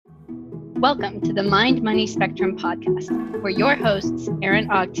Welcome to the Mind Money Spectrum podcast, where your hosts, Aaron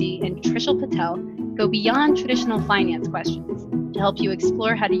Ogti and Trishul Patel, go beyond traditional finance questions to help you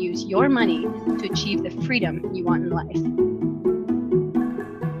explore how to use your money to achieve the freedom you want in life.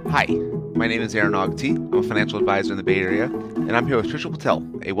 Hi, my name is Aaron Ogti. I'm a financial advisor in the Bay Area, and I'm here with Trishul Patel,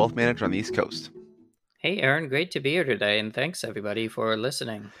 a wealth manager on the East Coast. Hey, Aaron, great to be here today, and thanks everybody for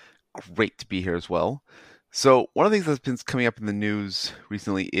listening. Great to be here as well. So one of the things that's been coming up in the news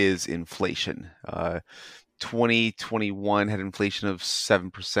recently is inflation. 2021 had inflation of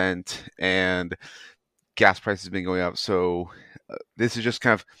 7%, and gas prices have been going up. So this is just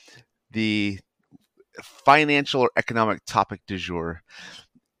kind of the financial or economic topic du jour.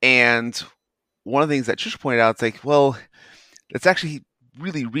 And one of the things that Trish pointed out, it's like, well, it's actually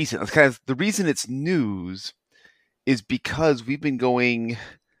really recent. It's kind of the reason it's news is because we've been going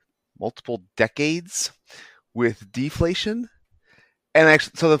multiple decades with deflation. And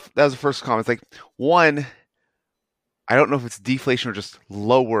actually, so that was the first comment. It's like, one, I don't know if it's deflation or just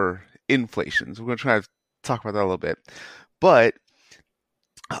lower inflation. So we're going to try to talk about that a little bit. But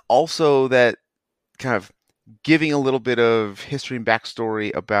also that kind of giving a little bit of history and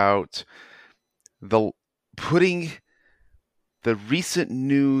backstory about putting the recent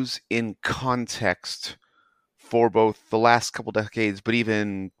news in context for both the last couple decades, but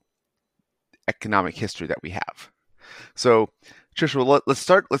even economic history that we have. So, Trisha,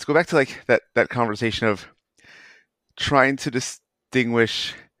 let's go back to like that conversation of trying to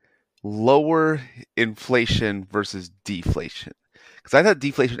distinguish lower inflation versus deflation. Because I thought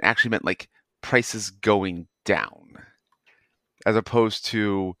deflation actually meant like prices going down, as opposed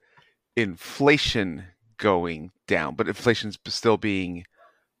to inflation going down, but inflation's still being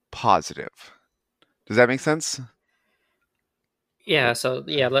positive. Does that make sense? Yeah, so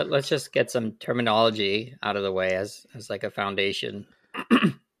let's just get some terminology out of the way as like a foundation.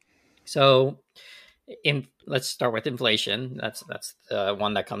 So, let's start with inflation. That's the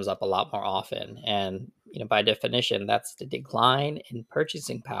one that comes up a lot more often, and by definition, that's the decline in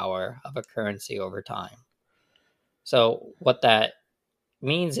purchasing power of a currency over time. So, what that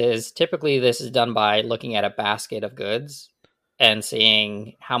means is typically this is done by looking at a basket of goods and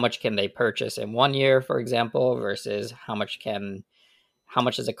seeing how much can they purchase in 1 year, for example, versus how much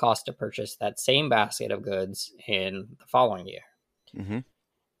does it cost to purchase that same basket of goods in the following year. Mm-hmm.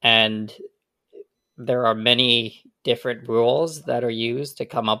 And there are many different rules that are used to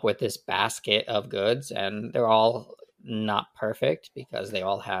come up with this basket of goods, and they're all not perfect because they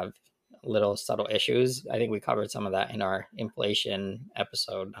all have little subtle issues. I think we covered some of that in our inflation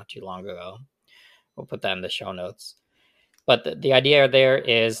episode not too long ago. We'll put that in the show notes. But the idea there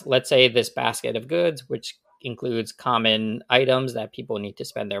is, let's say this basket of goods, which includes common items that people need to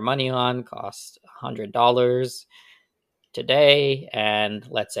spend their money on, costs $100 today, and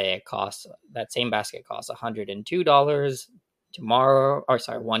let's say that same basket costs $102 tomorrow,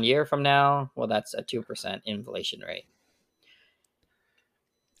 1 year from now. Well, that's a 2% inflation rate.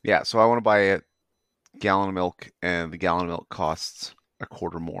 Yeah, so I want to buy a gallon of milk, and the gallon of milk costs a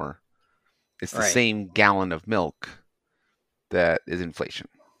quarter more. It's the same gallon of milk that is inflation.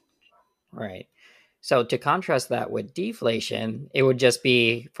 Right. So to contrast that with deflation, it would just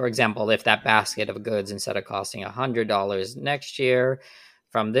be, for example, if that basket of goods, instead of costing $100 next year,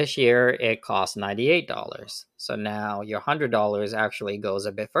 from this year, it costs $98. So now your $100 actually goes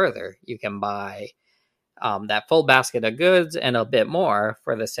a bit further. You can buy that full basket of goods and a bit more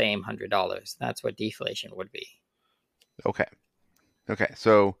for the same $100. That's what deflation would be. Okay.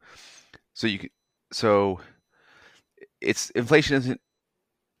 So it's inflation isn't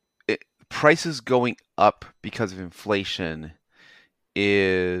prices going up because of inflation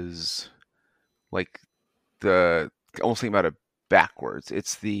is like almost think about it backwards.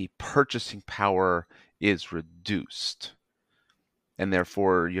 It's the purchasing power is reduced, and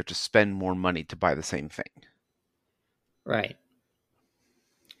therefore you have to spend more money to buy the same thing. Right.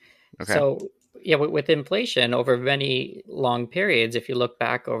 Okay. So yeah, with inflation over many long periods, if you look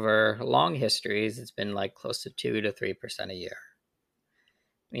back over long histories, it's been like close to 2 to 3% a year.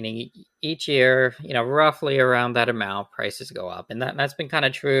 Meaning each year, roughly around that amount, prices go up. And that's been kind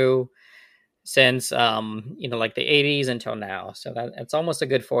of true since, like the 80s until now. So it's almost a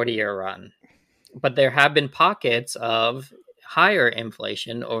good 40-year run. But there have been pockets of higher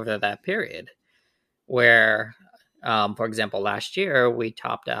inflation over that period where, for example, last year, we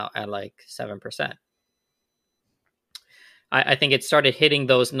topped out at like 7%. I think it started hitting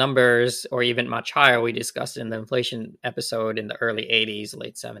those numbers or even much higher. We discussed in the inflation episode in the early 80s,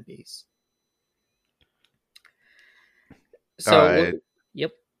 late 70s. So,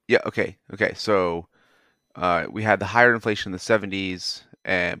 yep. Yeah, okay. So we had the higher inflation in the 70s,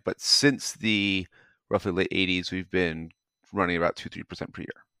 but since the roughly late 80s, we've been running about 2-3% per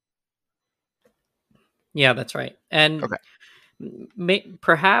year. Yeah, that's right. And Okay.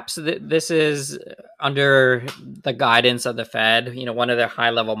 perhaps this is under the guidance of the Fed. One of their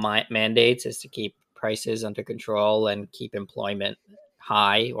high-level mandates is to keep prices under control and keep employment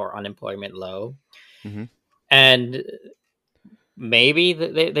high or unemployment low. Mm-hmm. And maybe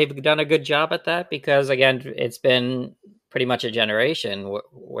they've done a good job at that, because again, it's been pretty much a generation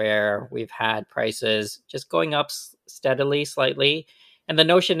where we've had prices just going up steadily, slightly. And the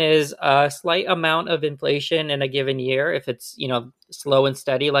notion is a slight amount of inflation in a given year, if it's slow and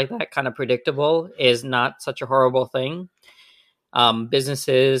steady like that, kind of predictable, is not such a horrible thing.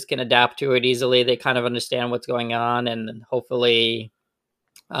 Businesses can adapt to it easily. They kind of understand what's going on, and hopefully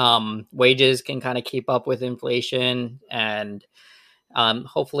wages can kind of keep up with inflation, and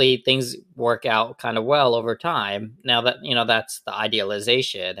hopefully things work out kind of well over time. Now that that's the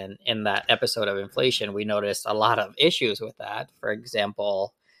idealization, and in that episode of inflation, we noticed a lot of issues with that. For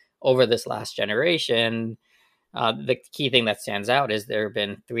example, over this last generation, the key thing that stands out is there have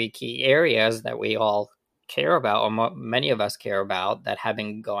been three key areas that we all care about, or many of us care about, that have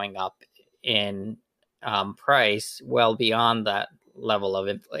been going up in price well beyond that level of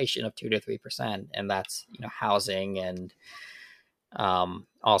inflation of 2 to 3%, and that's housing and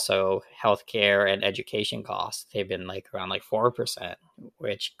also healthcare and education costs. They've been around 4%,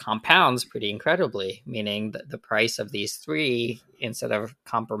 which compounds pretty incredibly, meaning that the price of these three, instead of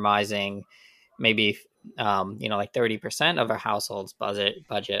compromising maybe 30% of a household's budget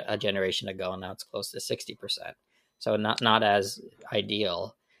a generation ago, now it's close to 60%. So not as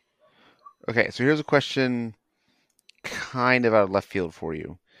ideal. Okay, so here's a question kind of out of left field for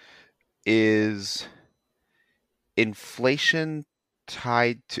you. Is inflation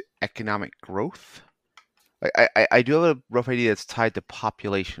tied to economic growth? I do have a rough idea that's tied to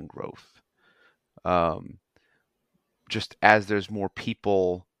population growth. Just as there's more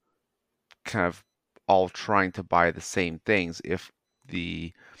people kind of all trying to buy the same things, if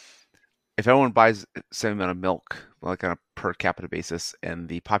everyone buys the same amount of milk, like on a per capita basis, and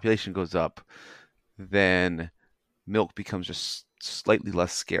the population goes up, then milk becomes just slightly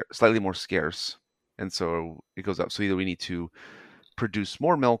more scarce, and so it goes up. So either we need to produce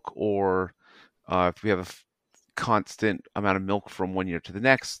more milk, or if we have a constant amount of milk from one year to the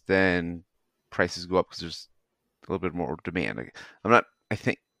next, then prices go up because there's a little bit more demand. I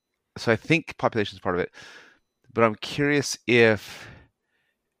think population is part of it, but I'm curious if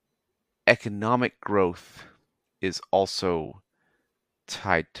economic growth is also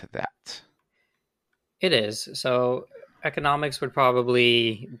tied to that. It is. So economics would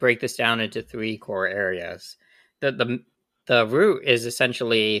probably break this down into three core areas. The root is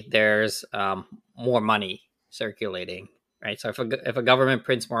essentially there's more money circulating, right? So if a government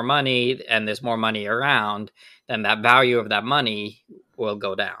prints more money and there's more money around, then that value of that money will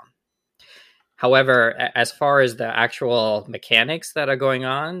go down. However, as far as the actual mechanics that are going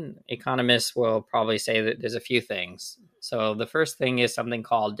on, economists will probably say that there's a few things. So the first thing is something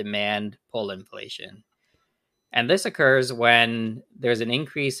called demand pull inflation. And this occurs when there's an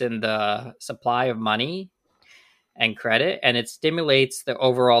increase in the supply of money and credit, and it stimulates the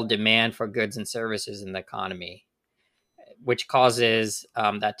overall demand for goods and services in the economy, which causes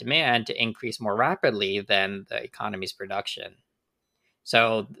that demand to increase more rapidly than the economy's production.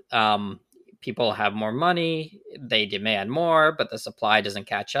 So people have more money, they demand more, but the supply doesn't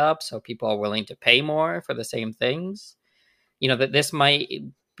catch up. So people are willing to pay more for the same things. That this might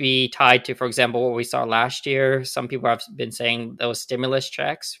be tied to, for example, what we saw last year. Some people have been saying those stimulus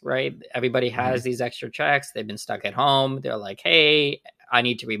checks, right? Everybody has these extra checks. They've been stuck at home. They're like, hey, I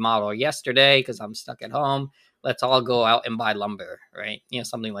need to remodel yesterday because I'm stuck at home. Let's all go out and buy lumber, right?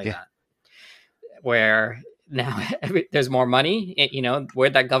 Something like that. Where now there's more money.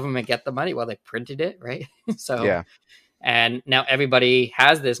 Where'd that government get the money? Well, they printed it, right? So, and now everybody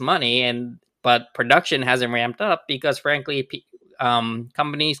has this money, but production hasn't ramped up because, frankly,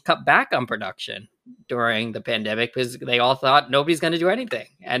 companies cut back on production during the pandemic because they all thought nobody's going to do anything.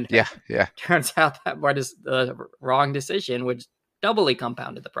 And turns out that was the wrong decision, which doubly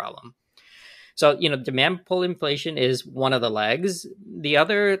compounded the problem. So, demand pull inflation is one of the legs. The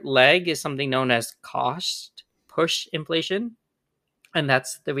other leg is something known as cost push inflation. And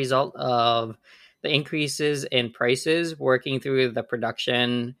that's the result of the increases in prices working through the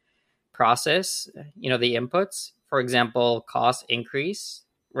production process, the inputs. For example, costs increase,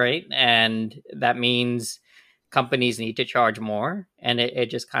 right? And that means companies need to charge more. And it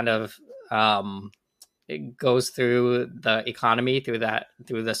just kind of it goes through the economy, through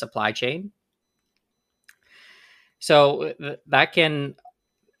the supply chain. So that can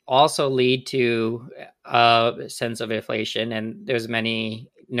also lead to a sense of inflation, and there's many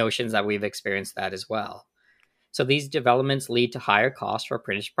notions that we've experienced that as well. So these developments lead to higher costs for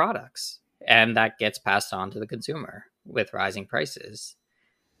finished products, and that gets passed on to the consumer with rising prices.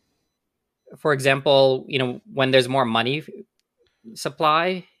 For example, when there's more money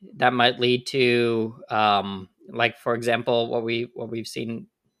supply, that might lead to, like for example, what we've seen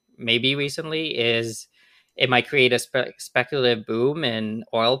maybe recently is it might create a speculative boom in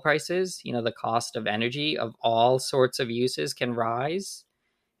oil prices. The cost of energy of all sorts of uses can rise,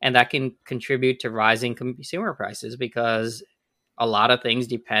 and that can contribute to rising consumer prices because a lot of things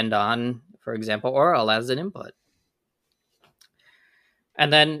depend on, for example, oil as an input.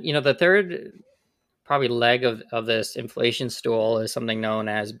 And then, the third probably leg of this inflation stool is something known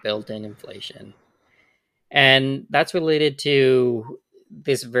as built-in inflation. And that's related to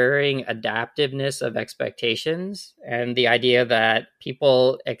this varying adaptiveness of expectations and the idea that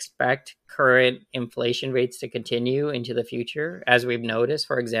people expect current inflation rates to continue into the future. As we've noticed,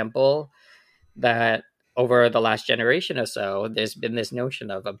 for example, that over the last generation or so, there's been this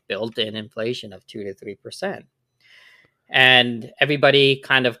notion of a built-in inflation of 2 to 3%. And everybody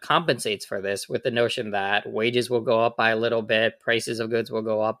kind of compensates for this with the notion that wages will go up by a little bit, prices of goods will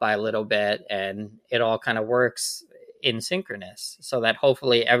go up by a little bit, and it all kind of works in synchronous so that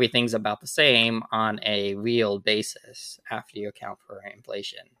hopefully everything's about the same on a real basis after you account for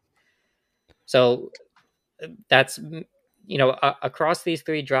inflation. So that's, across these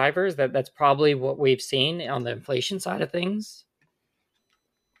three drivers, that's probably what we've seen on the inflation side of things.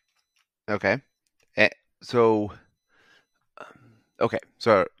 Okay. So, okay.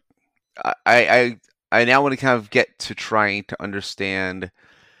 So I now want to kind of get to trying to understand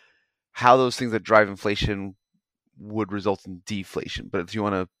how those things that drive inflation would result in deflation. But if you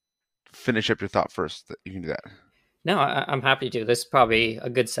want to finish up your thought first, you can do that. No, I'm happy to. This is probably a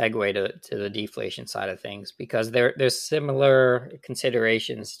good segue to the deflation side of things because there's similar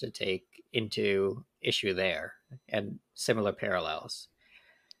considerations to take into issue there and similar parallels.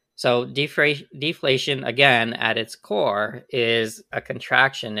 So deflation, again, at its core, is a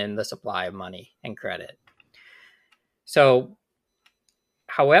contraction in the supply of money and credit. So,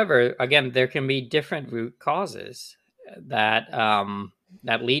 however, again, there can be different root causes that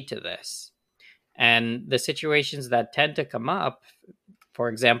that lead to this. And the situations that tend to come up, for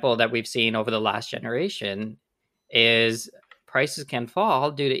example, that we've seen over the last generation, is prices can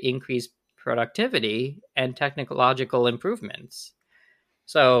fall due to increased productivity and technological improvements.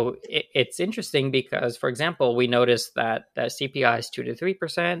 So it's interesting because, for example, we noticed that CPI is 2 to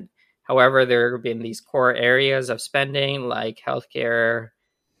 3%. However, there have been these core areas of spending like healthcare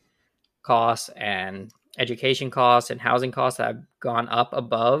costs and education costs and housing costs that have gone up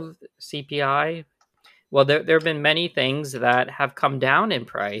above CPI. Well, there have been many things that have come down in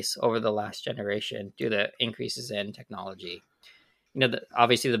price over the last generation due to increases in technology.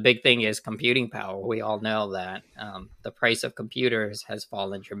 Obviously the big thing is computing power. We all know that the price of computers has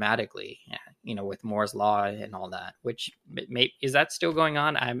fallen dramatically, with Moore's law and all that, which is that still going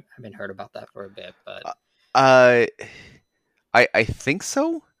on? I haven't heard about that for a bit, but I think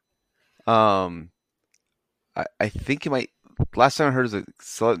so. I think it might. Last time I heard is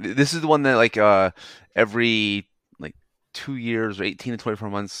this is the one that like every like 2 years or 18 to 24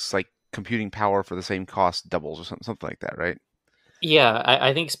 months, like computing power for the same cost doubles or something like that, right? Yeah,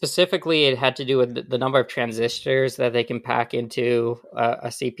 I think specifically it had to do with the number of transistors that they can pack into a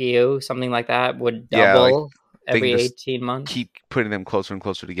CPU. Something like that would double every 18 months. Keep putting them closer and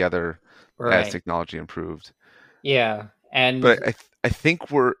closer together as technology improved. Yeah, but I think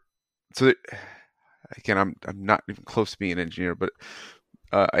we're so. Again, I'm not even close to being an engineer, but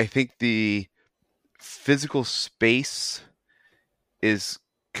I think the physical space is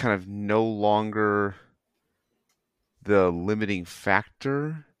kind of no longer the limiting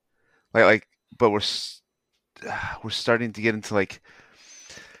factor. But we're starting to get into like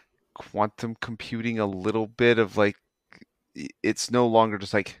quantum computing a little bit of like it's no longer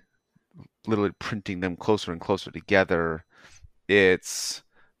just like literally printing them closer and closer together. It's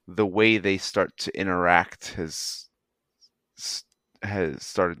the way they start to interact has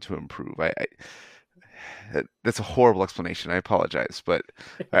started to improve. That's a horrible explanation. I apologize, but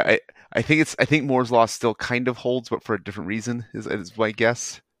I think Moore's law still kind of holds, but for a different reason is my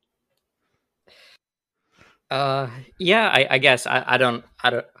guess. Yeah, I guess I don't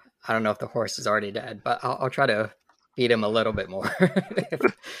know if the horse is already dead, but I'll try to beat him a little bit more.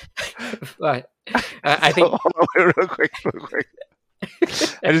 But I think real quick.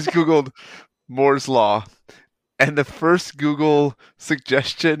 I just Googled Moore's law, and the first Google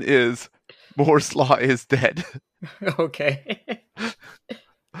suggestion is Moore's law is dead. Okay.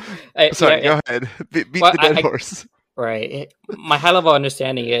 Sorry, go ahead. Beat Well, the dead horse. right. My high level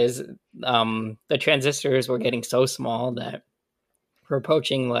understanding is the transistors were getting so small that we're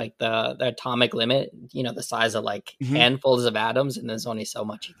approaching like the atomic limit. You know, the size of like Mm-hmm. handfuls of atoms, and there's only so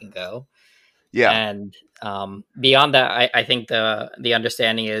much you can go. Yeah. And beyond that, I think the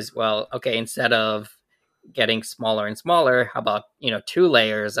understanding is, well, okay, instead of getting smaller and smaller, how about 2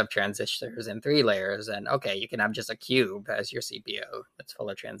 layers of transistors and 3 layers, and okay, you can have just a cube as your CPU that's full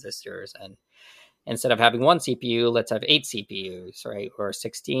of transistors, and instead of having one CPU, let's have 8 CPUs, right, or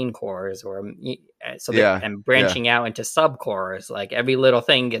 16 cores, or so that, Yeah. and branching out into sub cores, like every little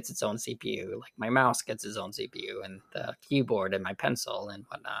thing gets its own CPU, like my mouse gets its own CPU, and the keyboard and my pencil and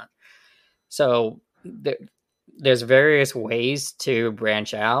whatnot. So there's various ways to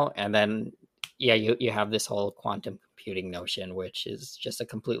branch out, and then you have this whole quantum computing notion, which is just a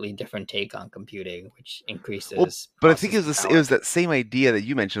completely different take on computing, which increases. But I think it was that same idea that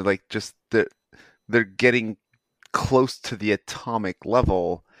you mentioned, like just that they're getting close to the atomic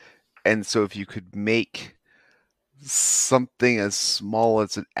level, and so if you could make something as small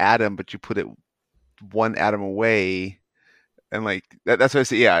as an atom, but you put it one atom away, and like that's what I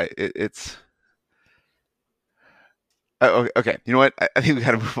say. Yeah, it's okay. You know what? I think we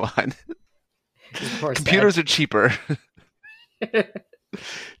gotta move on. Computers are cheaper.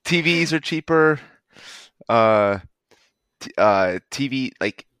 TVs are cheaper. TV,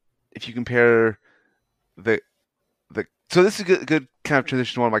 like if you compare the so this is a good kind of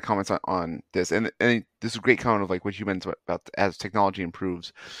transition to one of my comments on this, and this is a great comment of like what you meant about as technology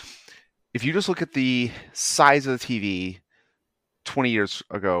improves. If you just look at the size of the TV 20 years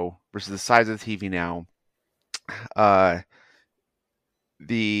ago versus the size of the TV now,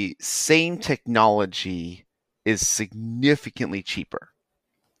 the same technology is significantly cheaper.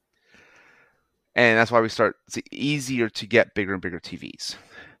 And that's why it's easier to get bigger and bigger TVs.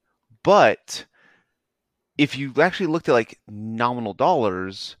 But if you actually looked at like nominal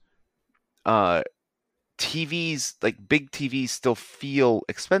dollars, TVs, like big TVs, still feel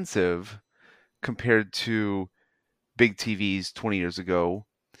expensive compared to big TVs 20 years ago.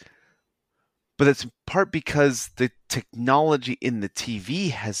 But that's in part because the technology in the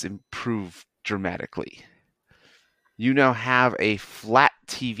TV has improved dramatically. You now have a flat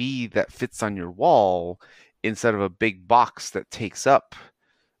TV that fits on your wall instead of a big box that takes up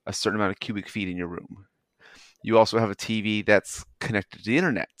a certain amount of cubic feet in your room. You also have a TV that's connected to the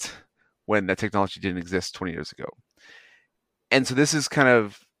internet when that technology didn't exist 20 years ago. And so this is kind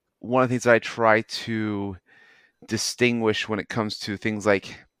of one of the things that I try to distinguish when it comes to things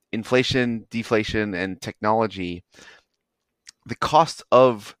like inflation, deflation, and technology. The cost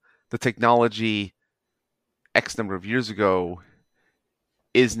of the technology X number of years ago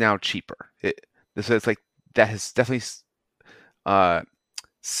is now cheaper. So it's like that has definitely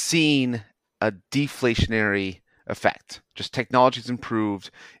seen a deflationary effect. Just technology's improved.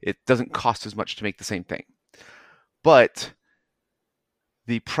 It doesn't cost as much to make the same thing. But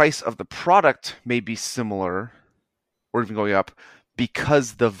the price of the product may be similar or even going up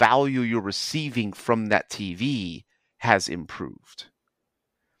because the value you're receiving from that TV has improved.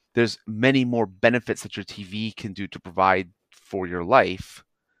 There's many more benefits that your TV can do to provide for your life.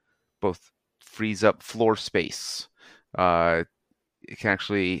 Both frees up floor space. It can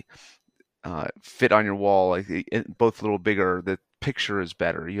actually fit on your wall, like both a little bigger. The picture is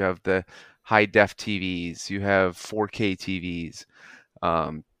better. You have the high def TVs. You have 4K TVs.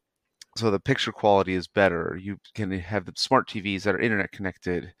 So the picture quality is better. You can have the smart TVs that are internet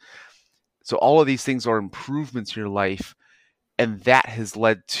connected. So all of these things are improvements in your life, and that has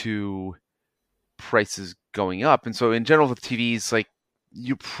led to prices going up. And so in general with TVs, like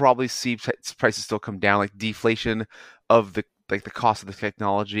you probably see prices still come down. Like deflation of the cost of the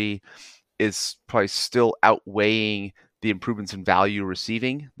technology is probably still outweighing the improvements in value you're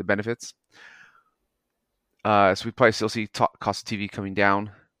receiving, the benefits. So we probably still see cost of TV coming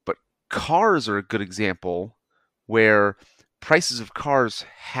down. But cars are a good example where prices of cars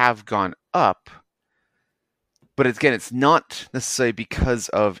have gone up. But again, it's not necessarily because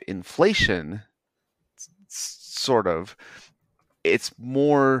of inflation, sort of. It's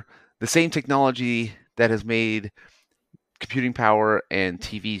more the same technology that has made computing power and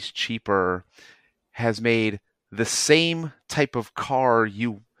TVs cheaper has made the same type of car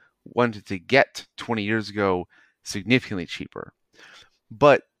you wanted to get 20 years ago significantly cheaper.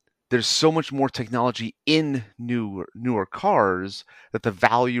 But there's so much more technology in newer cars that the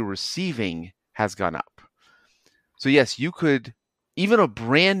value receiving has gone up. So yes, you could, even a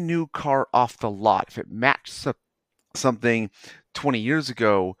brand new car off the lot, if it matched something 20 years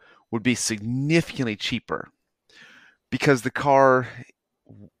ago, would be significantly cheaper because the car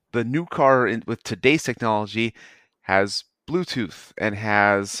the new car with today's technology has Bluetooth and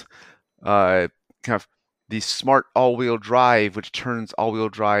has kind of the smart all-wheel drive, which turns all-wheel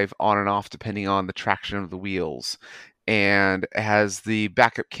drive on and off depending on the traction of the wheels, and it has the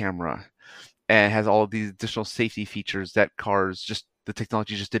backup camera, and it has all of these additional safety features that the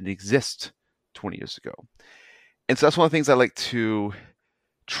technology just didn't exist 20 years ago. And so that's one of the things I like to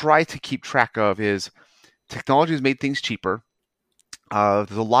try to keep track of is technology has made things cheaper.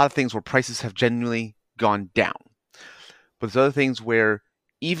 There's a lot of things where prices have genuinely gone down. But there's other things where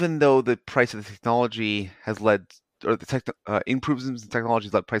even though the price of the technology has led, or the improvements in technology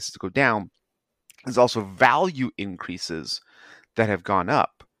has led prices to go down, there's also value increases that have gone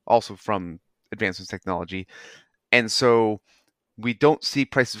up, also from advancements in technology. And so we don't see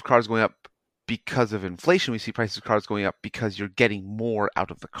prices of cars going up because of inflation. We see prices of cars going up because you're getting more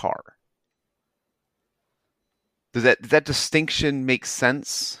out of the car. Does that distinction make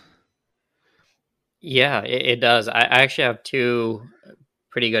sense? Yeah, it does. I actually have two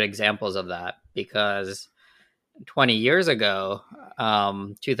pretty good examples of that because 20 years ago,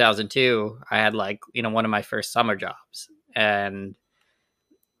 2002, I had one of my first summer jobs. And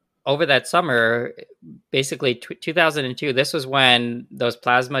over that summer, basically 2002, this was when those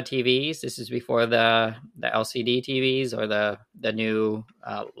plasma TVs, this is before the LCD TVs or the new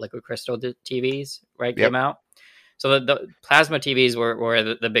liquid crystal TVs, right, Yep. came out. So the plasma TVs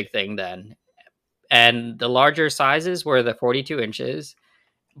were the big thing then. And the larger sizes were the 42 inches,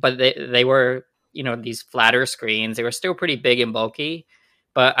 but they were, these flatter screens. They were still pretty big and bulky.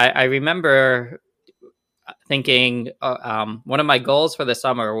 But I remember thinking one of my goals for the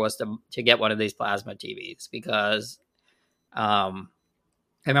summer was to get one of these plasma TVs because I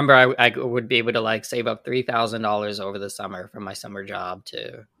remember I would be able to save up $3,000 over the summer from my summer job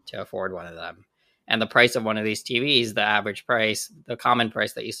to afford one of them. And the price of one of these TVs, the average price, the common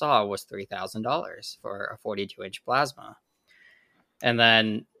price that you saw was $3,000 for a 42-inch plasma. And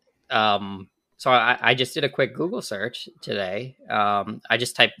then, so I just did a quick Google search today. I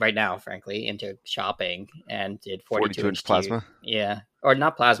just typed right now, frankly, into shopping and did 42-inch plasma. Yeah, or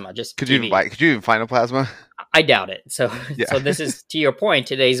not plasma, just Could TV. you even find a plasma? I doubt it. So, yeah. So this is, to your point,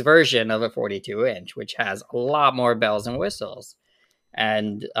 today's version of a 42-inch, which has a lot more bells and whistles.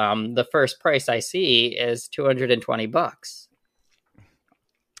 And the first price I see is $220.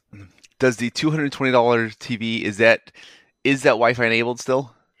 Does the $220 TV is that Wi-Fi enabled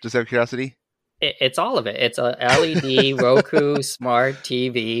still? Just out of curiosity. It's all of it. It's a LED Roku smart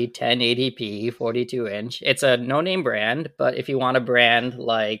TV 1080p 42-inch. It's a no-name brand, but if you want a brand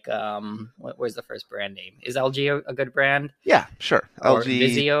like what was the first brand name? Is LG a good brand? Yeah, sure. Or LG,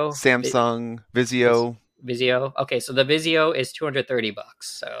 Vizio, Samsung, Vizio. Vizio. Okay, so the Vizio is $230.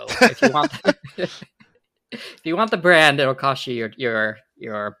 So if you want if you want the brand, it'll cost you your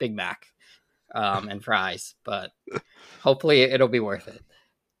Big Mac and fries, but hopefully it'll be worth it.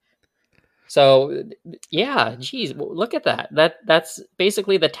 So yeah, geez, look at that. That's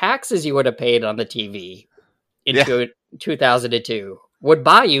basically the taxes you would have paid on the TV in 2002 would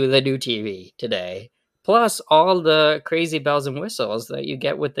buy you the new TV today, plus all the crazy bells and whistles that you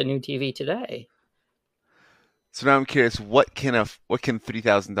get with the new TV today. So now I'm curious, what can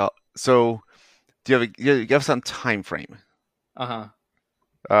 $3,000? So do you have some time frame?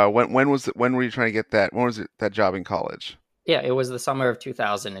 When were you trying to get that? When was that job in college? Yeah, it was the summer of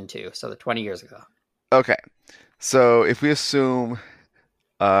 2002, so 20 years ago. Okay, so if we assume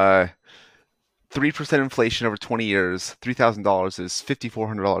 3% inflation over 20 years, $3,000 is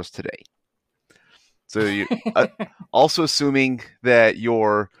 $5,400 today. So you also assuming that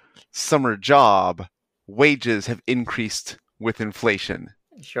your summer job wages have increased with inflation.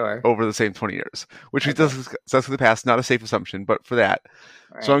 Sure. Over the same 20 years, which we discussed in the past, not a safe assumption, but for that.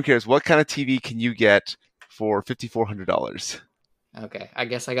 Right. So I'm curious, what kind of TV can you get for $5,400? Okay, I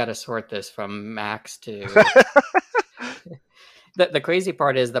guess I got to sort this from max to... the crazy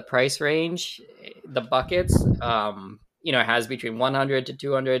part is the price range, the buckets, it has between 100 to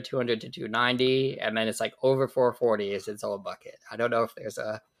 200, 200 to 290, and then it's over 440 is its own bucket. I don't know if there's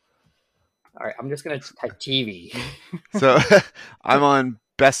a... All right, I'm just going to type TV. So I'm on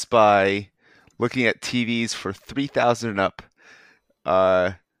Best Buy looking at TVs for $3,000 and up.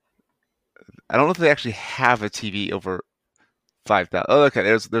 I don't know if they actually have a TV over $5,000. Oh, okay,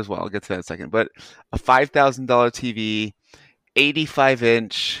 there's one. I'll get to that in a second. But a $5,000 TV,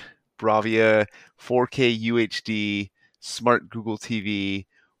 85-inch Bravia 4K UHD smart Google TV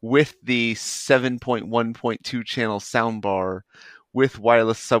with the 7.1.2 channel soundbar with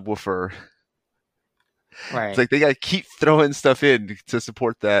wireless subwoofer. Right. It's like they got to keep throwing stuff in to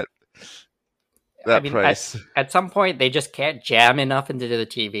support that. that price. At some point they just can't jam enough into the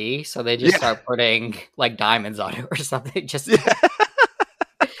TV, so they just start putting like diamonds on it or something. Just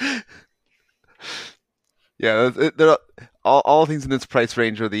all things in this price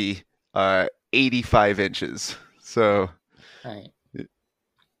range are the 85 inches. So right.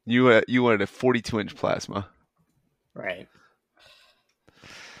 you wanted a 42-inch plasma, right?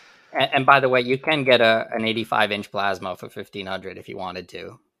 And by the way, you can get an 85-inch plasma for $1,500 if you wanted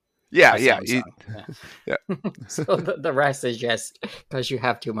to. Yeah. So the rest is just because you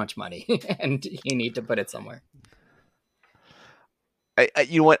have too much money and you need to put it somewhere.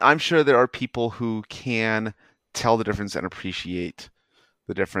 You know what? I'm sure there are people who can tell the difference and appreciate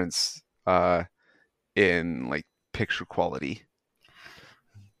the difference in like picture quality.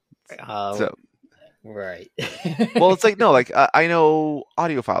 So right. well, it's like no, like I know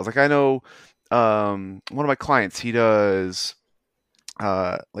audiophiles. Like I know one of my clients. He does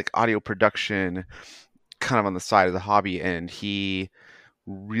like audio production, kind of on the side of the hobby, and he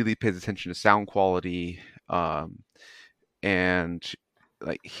really pays attention to sound quality, and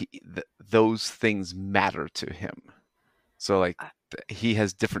like those things matter to him. So like he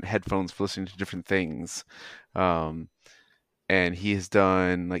has different headphones for listening to different things, and he has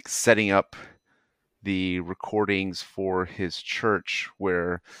done like setting up the recordings for his church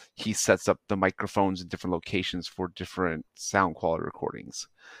where he sets up the microphones in different locations for different sound quality recordings.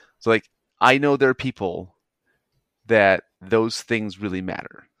 So like I know there are people that those things really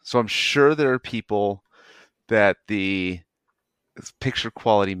matter. So I'm sure there are people that the picture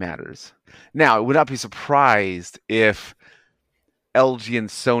quality matters. Now, I would not be surprised if LG and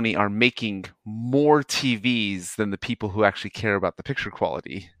Sony are making more TVs than the people who actually care about the picture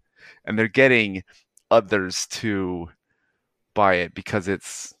quality. And they're getting others to buy it because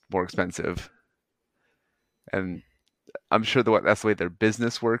it's more expensive. And I'm sure that's the way their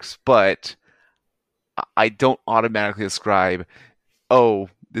business works, but I don't automatically ascribe, oh,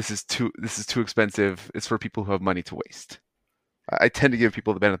 this is too expensive. It's for people who have money to waste. I tend to give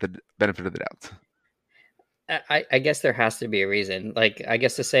people the benefit of the doubt. I guess there has to be a reason. Like, I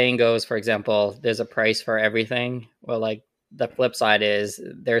guess the saying goes, for example, there's a price for everything. Well, like the flip side is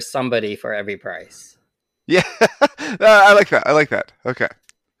there's somebody for every price. Yeah, I like that.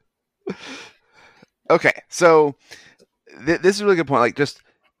 Okay. So this is a really good point. Like, just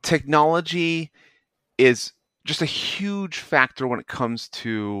technology is just a huge factor when it comes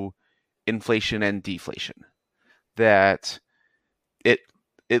to inflation and deflation. That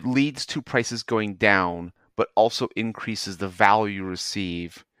it leads to prices going down, but also increases the value you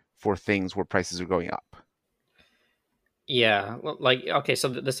receive for things where prices are going up. Yeah, well, like okay, so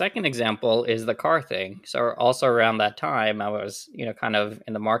the second example is the car thing. So also around that time, I was kind of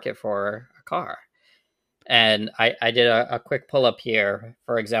in the market for a car, and I did a quick pull up here.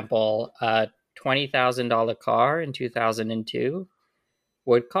 For example, a $20,000 car in 2002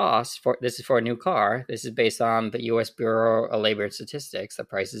 would cost for this is for a new car. This is based on the U.S. Bureau of Labor Statistics. The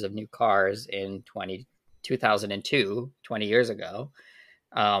prices of new cars in 2002, 20 years ago.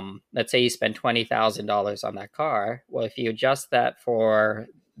 Let's say you spend $20,000 on that car. Well, if you adjust that for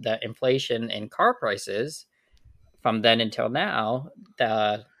the inflation in car prices from then until now,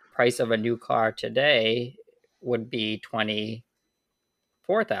 the price of a new car today would be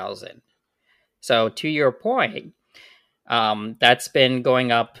 $24,000. So to your point, that's been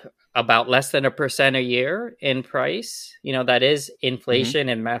going up about less than 1% a year in price. That is inflation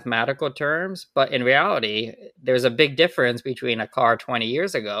in mathematical terms, but in reality, there's a big difference between a car 20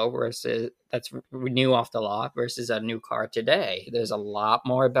 years ago versus that's new off the lot versus a new car today. There's a lot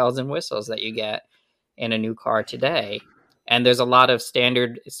more bells and whistles that you get in a new car today. And there's a lot of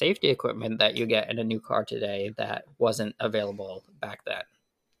standard safety equipment that you get in a new car today that wasn't available back then.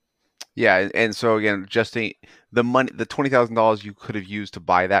 Yeah, and so again, adjusting the money, the $20,000 you could have used to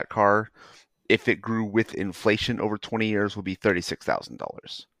buy that car, if it grew with inflation over 20 years, would be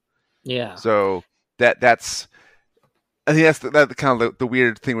 $36,000. Yeah. So that's I think that's kind of the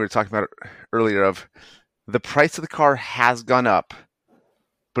weird thing we were talking about earlier. Of the price of the car has gone up,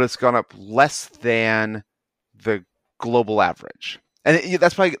 but it's gone up less than the global average, and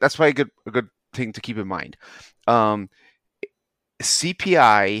that's probably a good thing to keep in mind.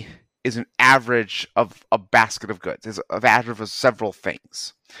 CPI is an average of a basket of goods. It's an average of several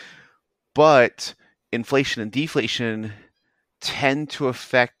things. But inflation and deflation tend to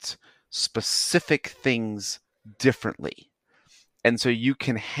affect specific things differently. And so you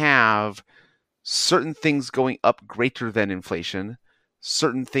can have certain things going up greater than inflation,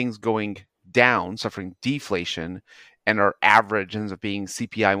 certain things going down, suffering deflation, and our average ends up being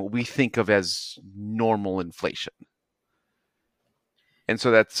CPI, what we think of as normal inflation. And so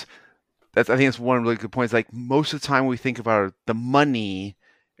that's I think that's one really good point. Is like most of the time we think about the money,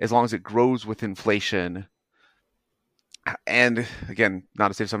 as long as it grows with inflation, and again,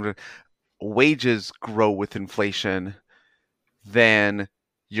 not a safe assumption, wages grow with inflation, then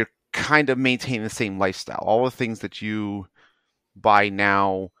you're kind of maintaining the same lifestyle. All the things that you buy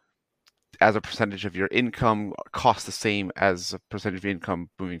now as a percentage of your income cost the same as a percentage of your income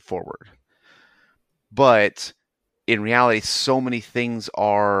moving forward. But in reality, so many things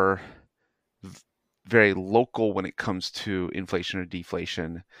are very local when it comes to inflation or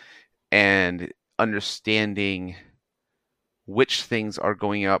deflation, and understanding which things are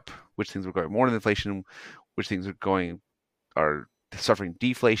going up, which things are going more than inflation, which things are suffering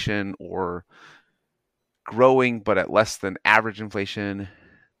deflation or growing but at less than average inflation,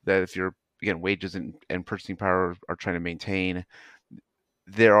 that if your again wages and purchasing power are trying to maintain,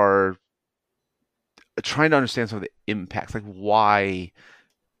 there are trying to understand some of the impacts, like why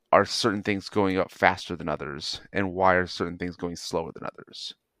are certain things going up faster than others and why are certain things going slower than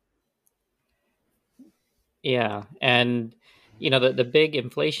others. Yeah, and the big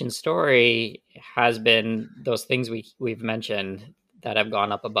inflation story has been those things we've mentioned that have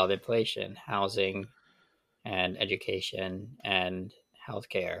gone up above inflation: housing and education and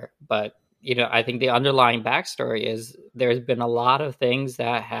healthcare. But I think the underlying backstory is there's been a lot of things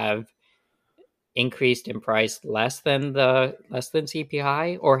that have increased in price less than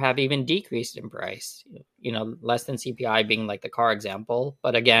CPI, or have even decreased in price. Less than CPI being like the car example,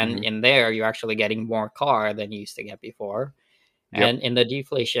 but again, Mm-hmm. in there you're actually getting more car than you used to get before. Yep. And in the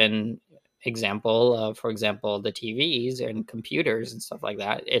deflation example of, for example, the TVs and computers and stuff like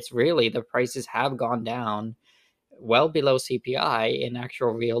that, it's really the prices have gone down well below CPI in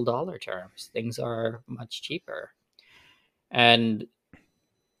actual real dollar terms. Things are much cheaper. And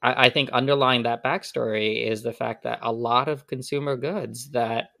I think underlying that backstory is the fact that a lot of consumer goods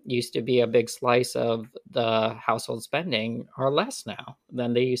that used to be a big slice of the household spending are less now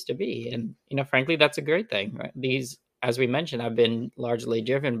than they used to be. And, frankly, that's a great thing. Right? These, as we mentioned, have been largely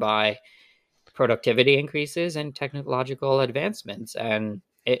driven by productivity increases and technological advancements. And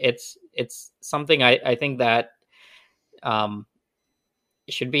it's something I think that um,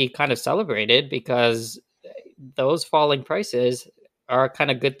 should be kind of celebrated, because those falling prices are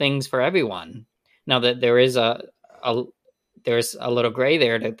kind of good things for everyone. Now that there is a there's a little gray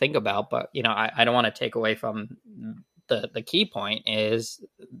there to think about, but I don't want to take away from the key point is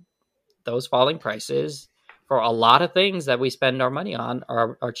those falling prices for a lot of things that we spend our money on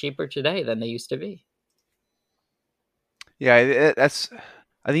are cheaper today than they used to be. Yeah,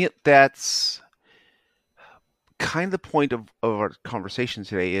 I think that's kind of the point of our conversation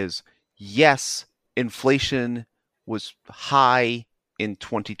today is yes, inflation was high in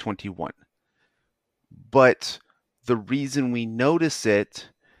 2021, but the reason we notice it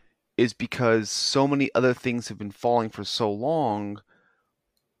is because so many other things have been falling for so long,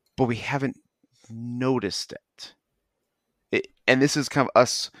 but we haven't noticed and this is kind of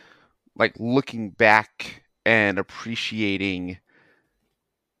us like looking back and appreciating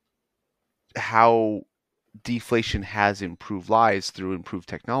how deflation has improved lives through improved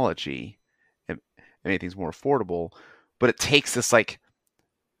technology and made things more affordable. But it takes this like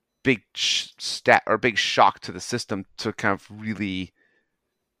big stat or big shock to the system to kind of really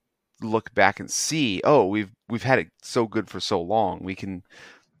look back and see, oh, we've had it so good for so long. We can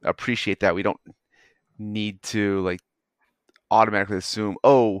appreciate that. We don't need to like automatically assume,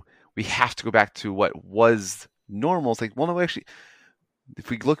 oh, we have to go back to what was normal. It's like, well, no, actually, if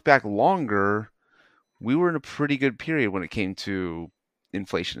we look back longer, we were in a pretty good period when it came to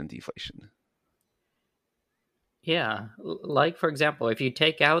inflation and deflation. Yeah, like for example, if you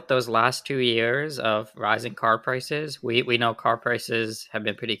take out those last 2 years of rising car prices, we know car prices have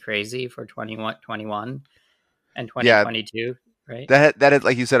been pretty crazy for 21 and Yeah, 2022, right? that is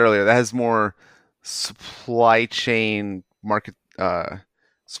like you said earlier. That has more supply chain market,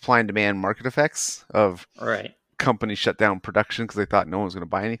 supply and demand market effects of Right. companies shut down production because they thought no one was going to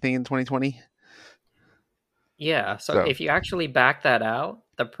buy anything in 2020. Yeah, so So if you actually back that out,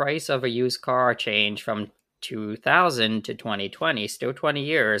 the price of a used car changed from 2000 to 2020, still 20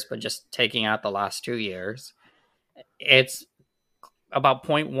 years, but just taking out the last 2 years, it's about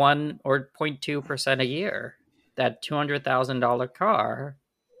 0.1 or 0.2% a year. That $200,000 car,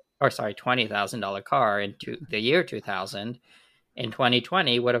 or sorry, $20,000 car the year 2000 in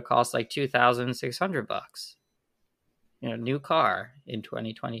 2020 would have cost like 2,600 bucks. New car in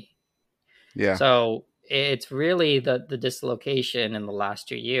 2020. yeah, So it's really the dislocation in the last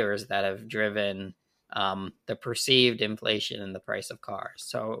 2 years that have driven the perceived inflation in the price of cars.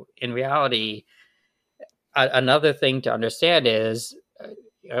 So in reality, another thing to understand is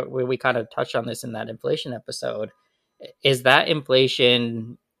we kind of touched on this in that inflation episode. Is that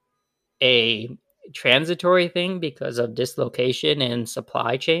inflation a transitory thing because of dislocation in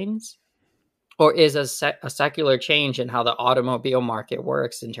supply chains? Or is a secular change in how the automobile market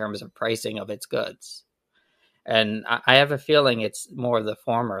works in terms of pricing of its goods? And I have a feeling it's more of the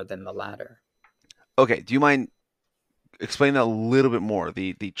former than the latter. Okay, do you mind explaining that a little bit more,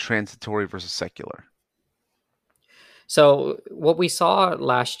 the transitory versus secular? So what we saw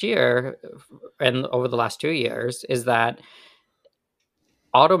last year and over the last 2 years is that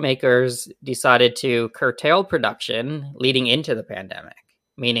automakers decided to curtail production leading into the pandemic,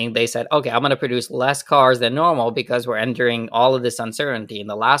 meaning they said, okay, I'm going to produce less cars than normal because we're entering all of this uncertainty. And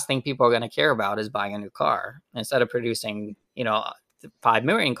the last thing people are going to care about is buying a new car. Instead of producing, 5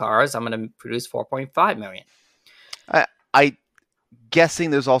 million cars, I'm going to produce 4.5 million. I guessing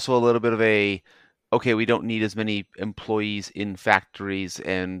there's also a little bit of okay, we don't need as many employees in factories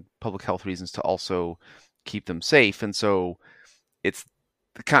and public health reasons to also keep them safe. And so it's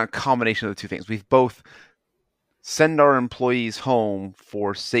the kind of combination of the two things. We've both send our employees home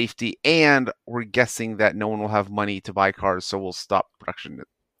for safety, and we're guessing that no one will have money to buy cars, so we'll stop production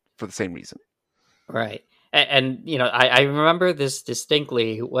for the same reason. Right. And I remember this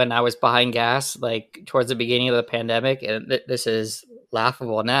distinctly when I was buying gas, like towards the beginning of the pandemic, and this is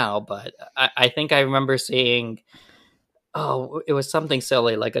laughable now, but I think I remember seeing, it was something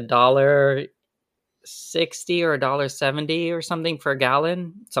silly, like $1.60 or $1.70 or something per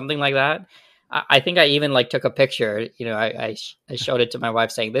gallon, something like that. I think I even took a picture. I showed it to my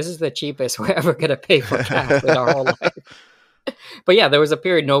wife saying, "This is the cheapest we're ever going to pay for gas in our whole life." But yeah, there was a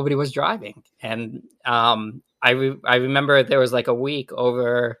period nobody was driving, and I remember there was a week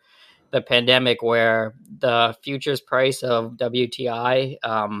over the pandemic where the futures price of WTI,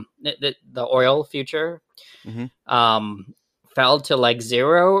 the oil future, fell to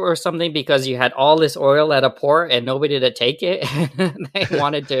 0 or something because you had all this oil at a port and nobody to take it. They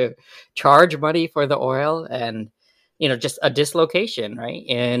wanted to charge money for the oil, and just a dislocation, right?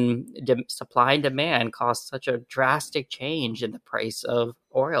 And supply and demand caused such a drastic change in the price of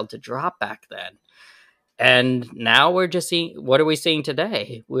oil to drop back then. And now we're just seeing, what are we seeing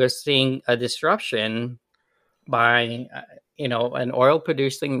today? We're seeing a disruption by, an oil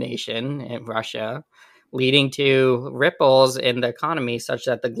producing nation in Russia, leading to ripples in the economy such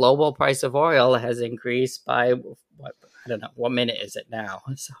that the global price of oil has increased by I don't know, what minute is it now?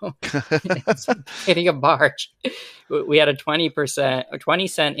 So it's hitting a March. We had a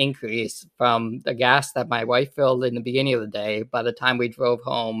 20% increase from the gas that my wife filled in the beginning of the day. By the time we drove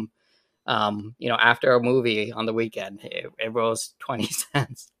home, after a movie on the weekend, it rose 20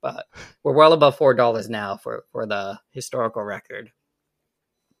 cents, but we're well above $4 now for the historical record.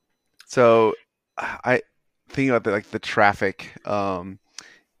 So I think about the traffic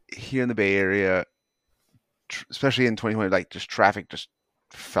here in the Bay Area, especially in 2020, just traffic just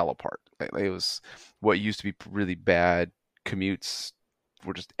fell apart. It was what used to be really bad commutes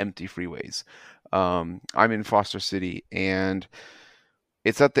were just empty freeways. I'm in Foster City, and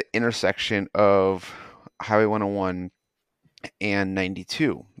it's at the intersection of Highway 101 and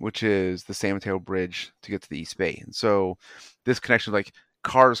 92, which is the San Mateo Bridge to get to the East Bay. And so this connection,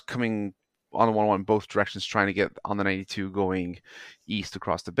 cars coming on the 101 both directions trying to get on the 92 going east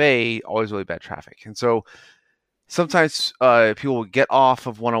across the bay, always really bad traffic. And so sometimes people will get off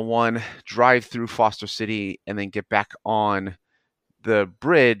of 101, drive through Foster City, and then get back on the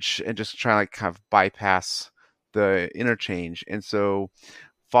bridge and just try to kind of bypass the interchange. And so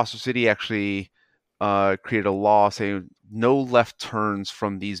Foster City actually created a law saying no left turns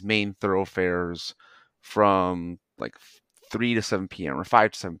from these main thoroughfares from 3 to 7 p.m. or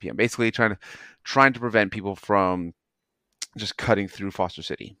 5 to 7 p.m. Basically trying to prevent people from just cutting through Foster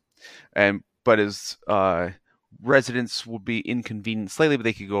City. But as residents would be inconvenienced slightly, but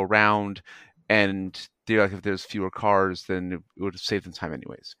they could go around, and if there's fewer cars, then it would save them time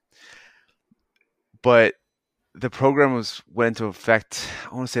anyways. But the program went into effect,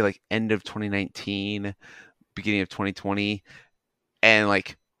 I want to say end of 2019, beginning of 2020,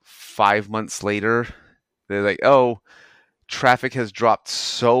 and 5 months later, they're like, oh, traffic has dropped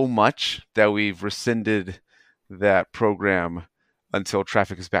so much that we've rescinded that program until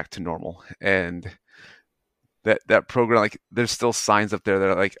traffic is back to normal. And that program, there's still signs up there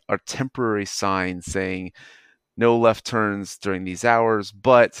that are temporary signs saying no left turns during these hours,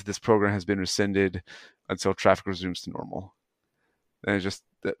 but this program has been rescinded until traffic resumes to normal. And it just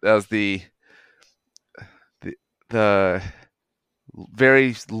that was the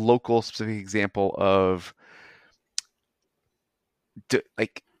very local specific example of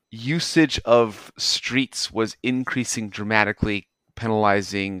usage of streets was increasing dramatically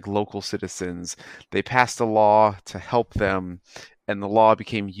penalizing local citizens. They passed a law to help them, and the law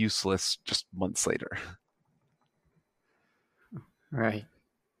became useless just months later. Right.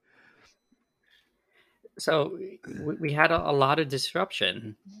 So we had a lot of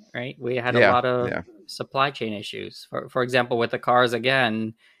disruption, right? We had a Yeah, lot of yeah. supply chain issues. For example, with the cars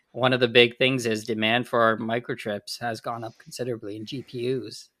again, one of the big things is demand for microchips has gone up considerably in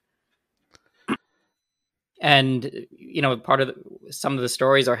GPUs. And part of some of the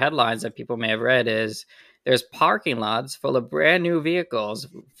stories or headlines that people may have read is there's parking lots full of brand new vehicles,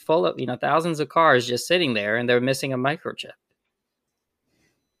 full of thousands of cars just sitting there, and they're missing a microchip.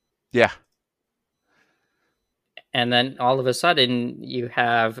 Yeah. And then all of a sudden, you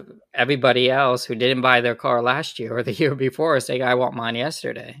have everybody else who didn't buy their car last year or the year before saying, "I want mine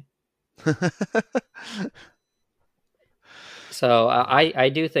yesterday." So I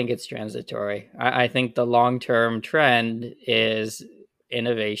do think it's transitory. I think the long-term trend is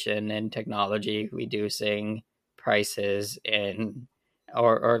innovation and technology reducing prices and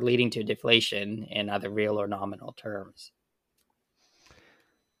or leading to deflation in either real or nominal terms.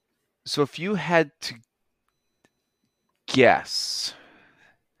 So if you had to guess,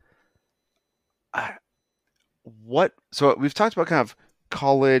 what? So we've talked about kind of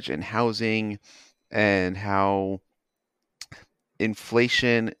college and housing and how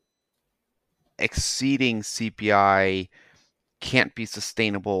inflation exceeding CPI can't be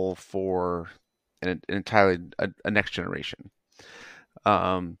sustainable for an entirely a next generation.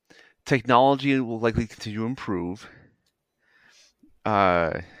 Um, Technology will likely continue to improve.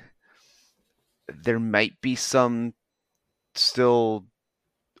 Uh, there might be some still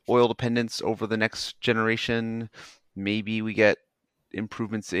oil dependence over the next generation. Maybe we get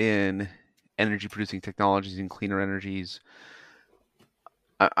improvements in energy producing technologies and cleaner energies.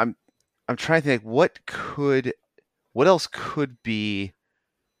 I'm I'm trying to think what else could be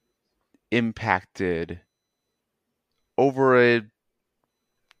impacted over a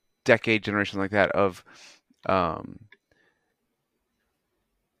decade generation like that um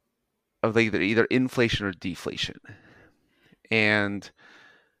of like either inflation or deflation. And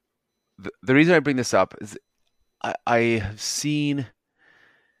the reason I bring this up is I have seen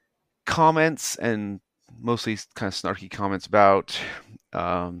comments and mostly kind of snarky comments about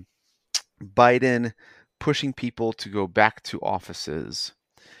um, Biden pushing people to go back to offices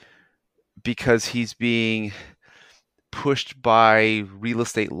because he's being pushed by real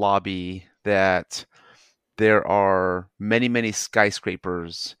estate lobby that there are many, many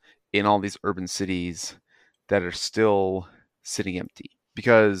skyscrapers in all these urban cities that are still sitting empty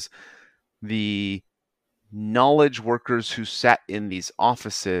because the knowledge workers who sat in these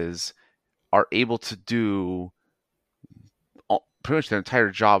offices are able to do pretty much their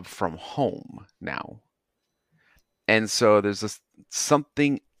entire job from home now. And so there's this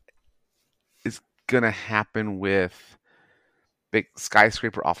something is going to happen with big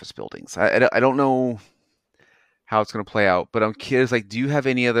skyscraper office buildings. I don't know how it's going to play out, but I'm curious, like, do you have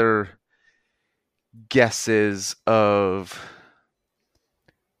any other guesses of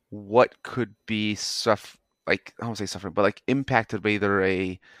what could be like, I don't want to say suffering, but like impacted by either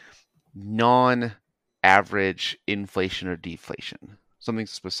a non-average inflation or deflation, something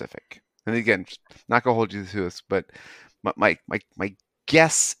specific? And again, not gonna hold you to this, but my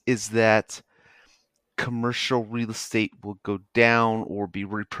guess is that commercial real estate will go down or be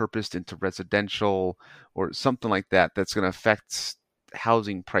repurposed into residential or something like that. That's going to affect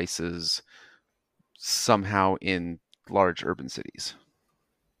housing prices somehow in large urban cities.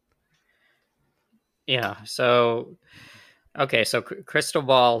 Yeah. So okay. So crystal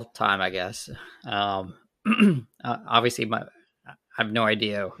ball time, I guess. Obviously, I have no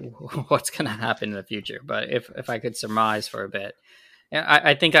idea what's going to happen in the future. But if I could surmise for a bit, yeah,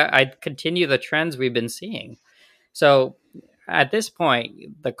 I think I'd continue the trends we've been seeing. So at this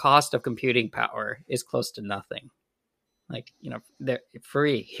point, the cost of computing power is close to nothing. Like they're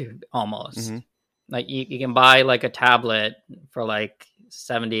free almost. Mm-hmm. Like you can buy like a tablet for like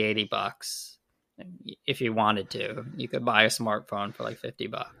 70-80 bucks if you wanted to. You could buy a smartphone for like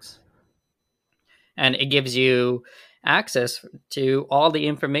 $50, and it gives you access to all the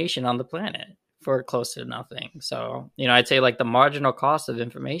information on the planet for close to nothing. So I'd say like the marginal cost of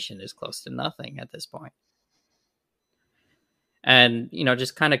information is close to nothing at this point. And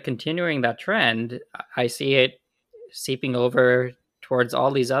just kind of continuing that trend, I see it seeping over towards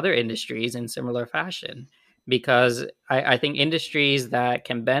all these other industries in similar fashion, because I think industries that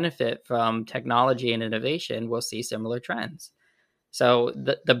can benefit from technology and innovation will see similar trends. So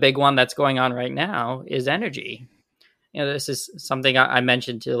the big one that's going on right now is energy. This is something I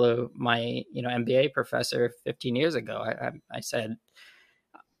mentioned to my MBA professor 15 years ago. I said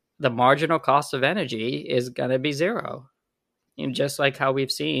the marginal cost of energy is going to be zero, just like how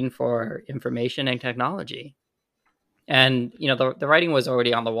we've seen for information and technology. And the writing was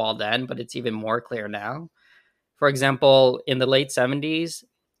already on the wall then, but it's even more clear now. For example, in the late 70s,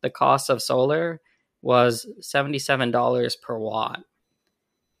 the cost of solar was $77 per watt.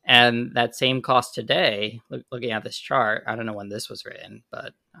 And that same cost today, looking at this chart, I don't know when this was written,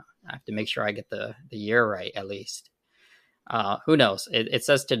 but I have to make sure I get the year right at least. Who knows? It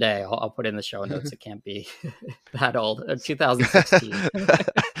says today. I'll put in the show notes. It can't be that old. 2016.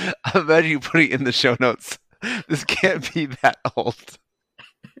 Imagine you putting in the show notes. This can't be that old.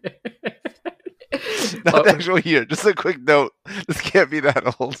 Not the actual year. Just a quick note. This can't be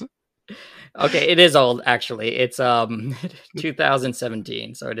that old. Okay, it is old actually. It's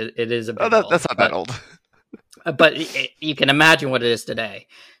 2017, so it is a bit old. That's not that old. But you can imagine what it is today.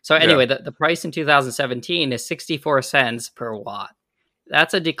 So anyway, the price in 2017 is 64 cents per watt.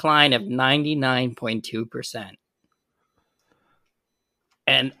 That's a decline of 99.2%.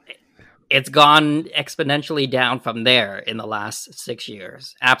 And it's gone exponentially down from there in the last 6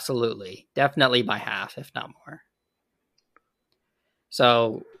 years. Absolutely. Definitely by half, if not more.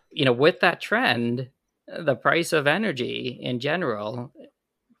 So, with that trend, the price of energy in general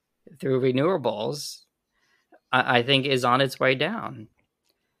through renewables, I think, is on its way down.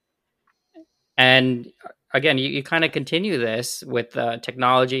 And again, you kind of continue this with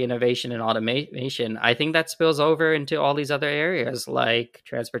technology, innovation, and automation. I think that spills over into all these other areas like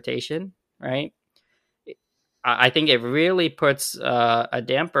transportation, right? I think it really puts a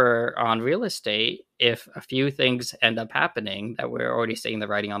damper on real estate if a few things end up happening that we're already seeing the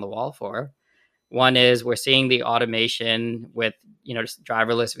writing on the wall for. One is we're seeing the automation with, just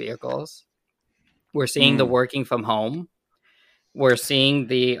driverless vehicles. We're seeing the working from home. We're seeing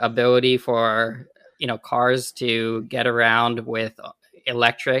the ability for, cars to get around with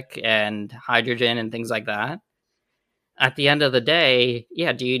electric and hydrogen and things like that. At the end of the day,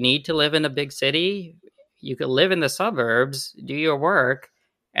 do you need to live in a big city? You could live in the suburbs, do your work,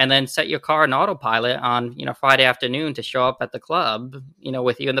 and then set your car in autopilot on, Friday afternoon to show up at the club,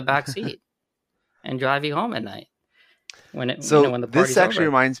 with you in the back seat and drive you home at night. When the party's this actually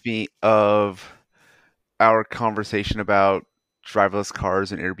over. reminds me of our conversation about driverless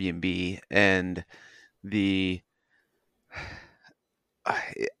cars and Airbnb, and I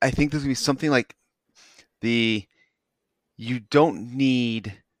think there's gonna be something like you don't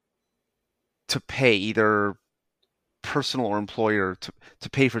need to pay either personal or employer to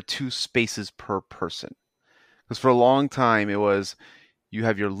pay for 2 spaces per person. Because for a long time it was you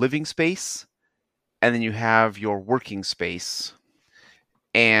have your living space and then you have your working space,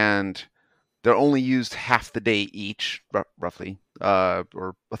 and they're only used half the day each, roughly,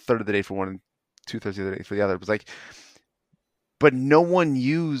 or a third of the day for one and 2/3 of the day for the other. It was but no one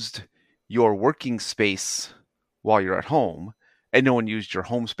used your working space while you're at home, and no one used your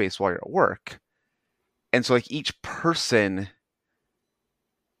home space while you're at work. And so each person,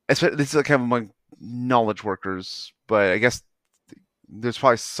 this is kind of among knowledge workers, but I guess there's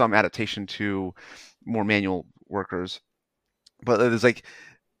probably some adaptation to more manual workers. But there's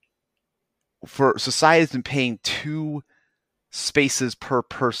for society has been paying 2 spaces per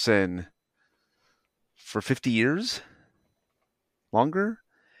person for 50 years, longer.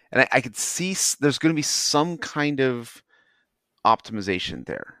 And I could see there's going to be some kind of optimization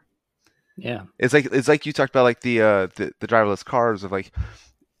there. Yeah, it's like you talked about the driverless cars of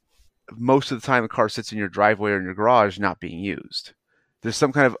most of the time the car sits in your driveway or in your garage not being used. There's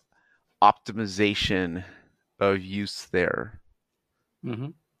some kind of optimization of use there. Mm-hmm.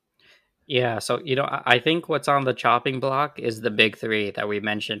 Yeah, so I think what's on the chopping block is the big 3 that we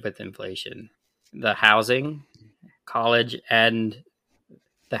mentioned with inflation: the housing, college, and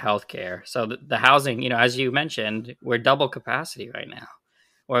the healthcare. So the housing, as you mentioned, we're double capacity right now.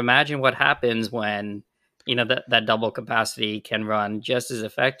 Or imagine what happens when that double capacity can run just as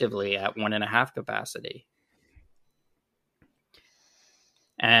effectively at 1.5 capacity.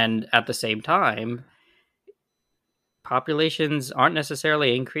 And at the same time, populations aren't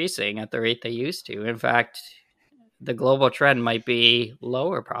necessarily increasing at the rate they used to. In fact, the global trend might be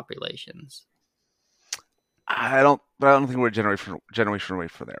lower populations. I don't think we're generation away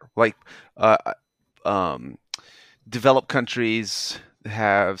from there. Developed countries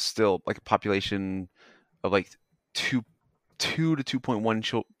have still a population of 2 to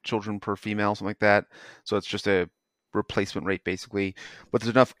 2.1 children per female, something like that. So it's just a replacement rate basically. But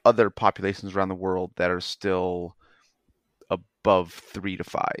there's enough other populations around the world that are still above 3 to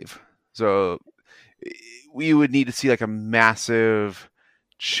 5. So we would need to see like a massive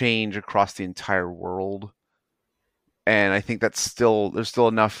change across the entire world. And I think there's still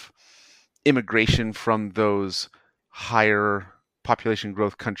enough immigration from those higher population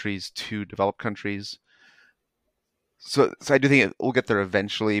growth countries to developed countries. So I do think we'll get there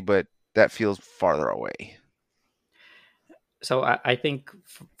eventually, but that feels farther away. So I think,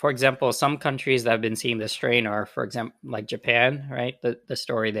 for example, some countries that have been seeing this strain are, for example, like Japan, right? The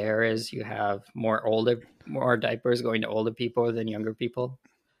story there is you have more diapers going to older people than younger people.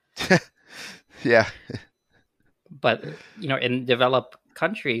 Yeah. But in developed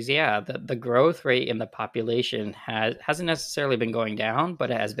countries, yeah, the growth rate in the population hasn't necessarily been going down,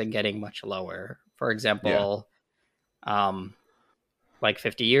 but it has been getting much lower. For Yeah. example, like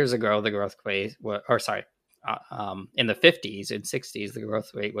 50 years ago, the growth rate, in the 50s and 60s, the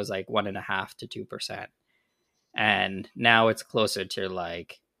growth rate was like 1.5% to 2%. And now it's closer to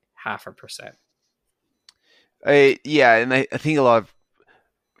like 0.5%. Yeah, and I think a lot of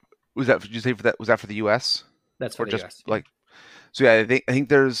did you say for that was that for the US? That's for Or the just US. Yeah. like so yeah, I think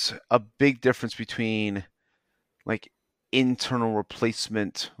there's a big difference between like internal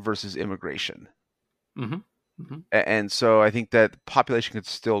replacement versus immigration. Mm-hmm. Mm-hmm. And so I think that the population could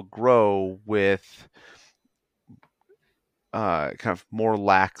still grow with kind of more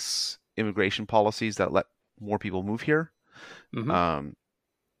lax immigration policies that let more people move here. Mm-hmm. Um,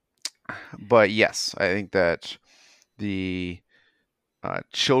 but yes, I think that the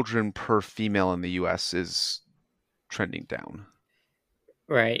children per female in the U.S. is trending down.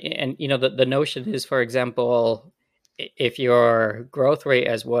 Right. And the notion is, for example, if your growth rate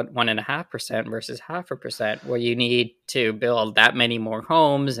is 1.5% versus 0.5%, well, you need to build that many more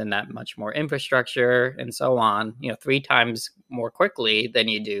homes and that much more infrastructure and so on, 3 times more quickly than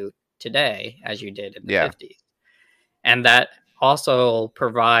you do today, as you did in the Yeah, 50s. And that also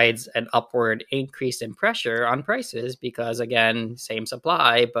provides an upward increase in pressure on prices because, again, same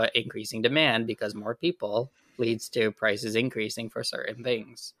supply, but increasing demand because more people leads to prices increasing for certain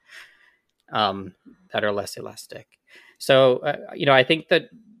things that are less elastic. So, I think that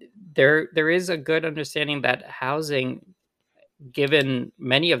there is a good understanding that housing, given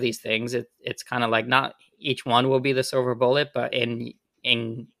many of these things, it's kind of like not each one will be the silver bullet, but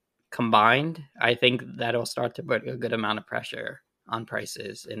in combined, I think that'll start to put a good amount of pressure on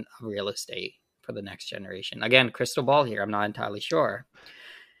prices in real estate for the next generation. Again, crystal ball here. I'm not entirely sure.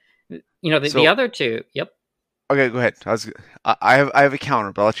 The so other two. Yep. okay, go ahead. I have a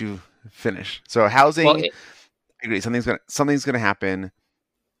counter, but I'll let you finish. So Well, housing, I agree. Something's gonna happen,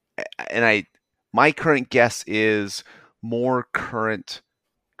 and my current guess is more current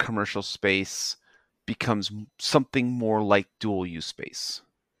commercial space becomes something more like dual use space.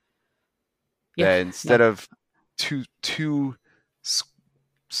 yeah. That No. instead of two 2x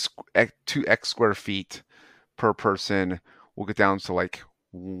square feet per person, we'll get down to like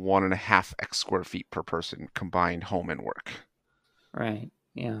 1.5x square feet per person combined home and work. Right.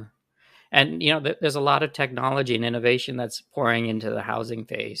 Yeah. And there's a lot of technology and innovation that's pouring into the housing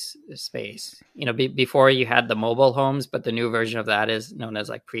space. Before you had the mobile homes, but the new version of that is known as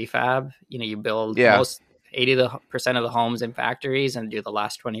like prefab. You build Yeah. most 80% of the homes in factories and do the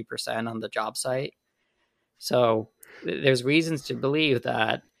last 20% on the job site. So there's reasons to believe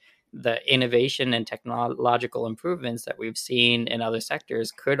that the innovation and technological improvements that we've seen in other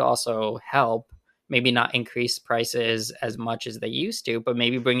sectors could also help, maybe not increase prices as much as they used to, but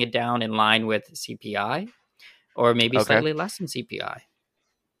maybe bring it down in line with CPI or maybe Okay. slightly less than CPI.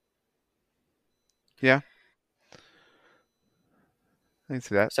 Yeah. I can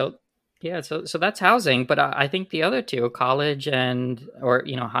see that. So yeah, so that's housing, but I think the other two, college and or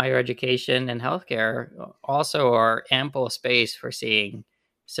higher education and healthcare, also are ample space for seeing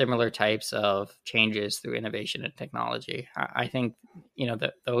similar types of changes through innovation and technology. I think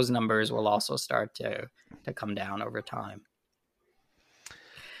that those numbers will also start to come down over time.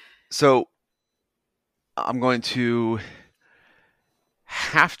 So I'm going to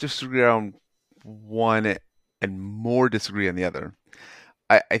have to disagree on one and more disagree on the other.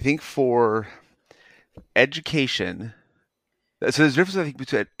 I think for education, so there's a difference I think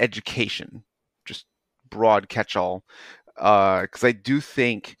between education, just broad catch-all, because I do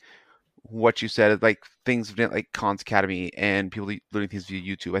think what you said is like things like Khan's Academy and people learning things via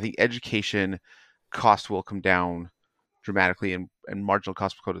YouTube. I think education cost will come down dramatically and marginal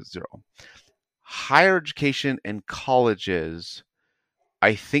cost will go to zero. Higher education and colleges,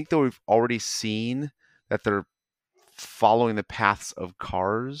 I think that we've already seen that they're following the paths of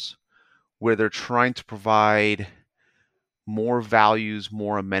cars, where they're trying to provide more values,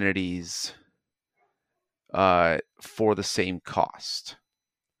 more amenities for the same cost.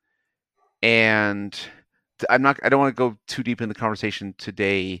 And I don't want to go too deep in the conversation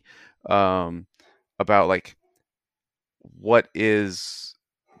today about like what is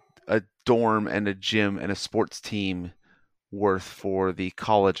a dorm and a gym and a sports team worth for the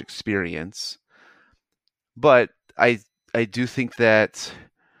college experience. But I do think that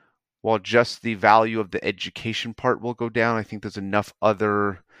while just the value of the education part will go down, I think there's enough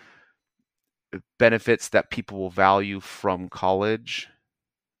other benefits that people will value from college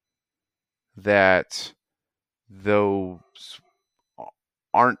that those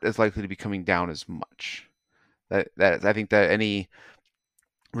aren't as likely to be coming down as much. That I think that any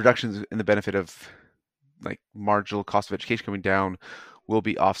reductions in the benefit of like marginal cost of education coming down will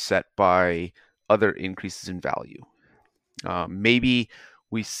be offset by other increases in value. Maybe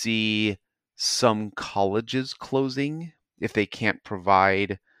we see some colleges closing if they can't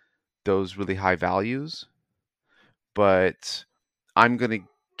provide those really high values, but I'm gonna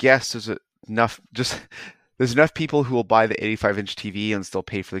guess there's enough people who will buy the 85-inch TV and still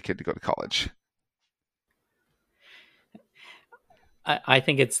pay for the kid to go to college. I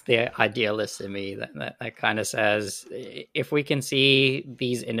think it's the idealist in me that kind of says, if we can see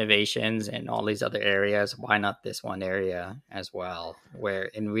these innovations in all these other areas, why not this one area as well? Where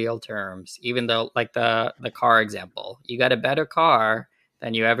in real terms, even though like the car example, you got a better car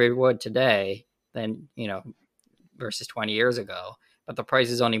than you ever would today than, versus 20 years ago, but the price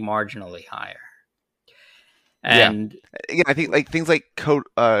is only marginally higher. And again, I think like things like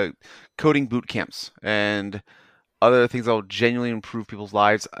coding boot camps and other things that will genuinely improve people's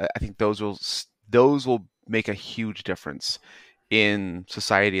lives, I think those will make a huge difference in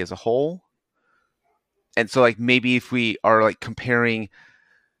society as a whole. And so like maybe if we are like comparing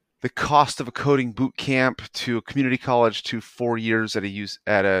the cost of a coding boot camp to a community college to 4 years at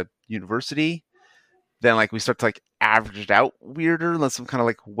a university, then like we start to like average it out weirder, unless some kind of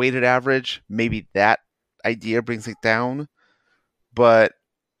like weighted average. Maybe that idea brings it down. But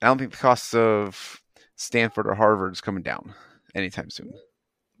I don't think the cost of Stanford or Harvard is coming down anytime soon.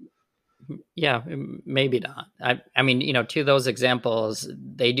 Yeah, maybe not. I mean, to those examples,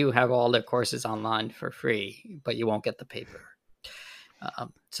 they do have all their courses online for free, but you won't get the paper.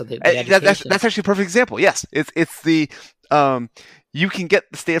 So the education... that's actually a perfect example. Yes, it's the you can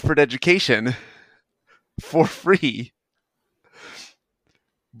get the Stanford education for free,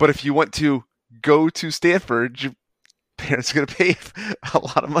 but if you want to go to Stanford, your parents are going to pay a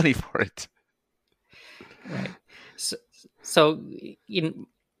lot of money for it. Right. So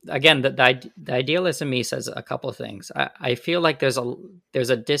again, the idealist in me says a couple of things. I feel like there's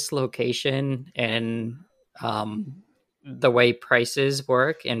a dislocation in the way prices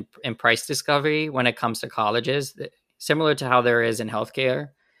work and price discovery when it comes to colleges, similar to how there is in healthcare.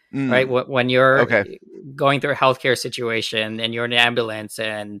 Right. When you're going through a healthcare situation and you're in an ambulance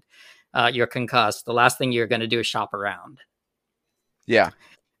and you're concussed, the last thing you're going to do is shop around. Yeah.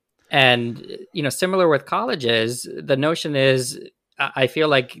 And, similar with colleges, the notion is, I feel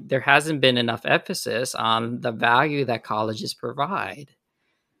like there hasn't been enough emphasis on the value that colleges provide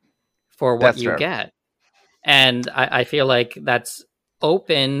for what you get. And I feel like that's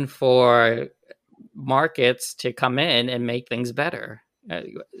open for markets to come in and make things better.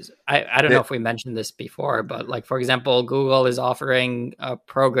 I don't know if we mentioned this before, but like, for example, Google is offering a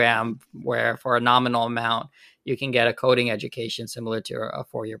program where for a nominal amount, you can get a coding education similar to a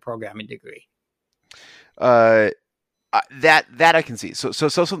 4-year programming degree. That I can see. So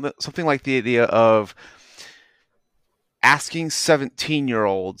something like the idea of asking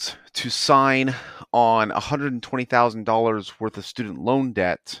 17-year-olds to sign on $120,000 worth of student loan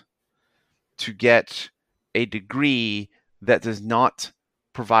debt to get a degree that does not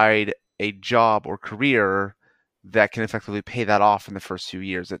provide a job or career that can effectively pay that off in the first few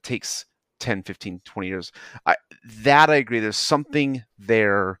years. It takes 10, 15, 20 years. I agree. There's something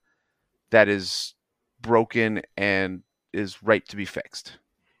there that is broken and is right to be fixed.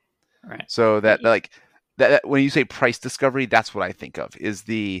 Right. So that when you say price discovery, that's what I think of, is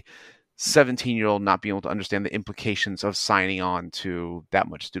the 17-year-old not being able to understand the implications of signing on to that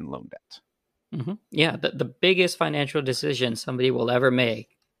much student loan debt. Mm-hmm. Yeah, the biggest financial decision somebody will ever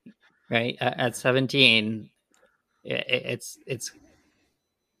make, right? At 17, it's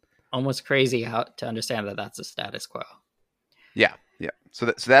almost crazy how to understand that that's a status quo. Yeah. So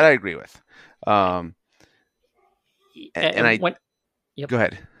that I agree with. Go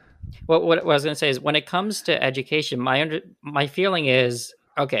ahead. Well, what I was going to say is, when it comes to education, my feeling is,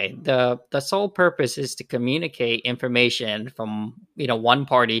 okay, the sole purpose is to communicate information from one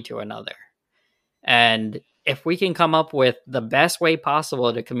party to another. And if we can come up with the best way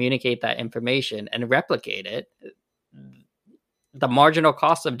possible to communicate that information and replicate it, the marginal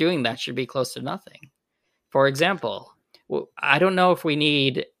cost of doing that should be close to nothing. For example, I don't know if we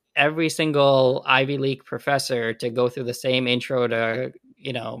need every single Ivy League professor to go through the same intro to,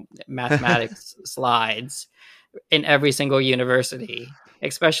 mathematics slides in every single university,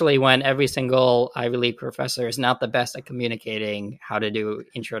 especially when every single Ivy League professor is not the best at communicating how to do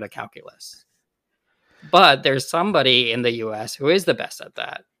intro to calculus. But there's somebody in the US who is the best at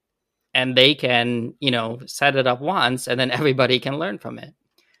that. And they can, set it up once and then everybody can learn from it.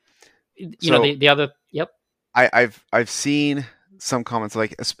 The other, yep. I've seen some comments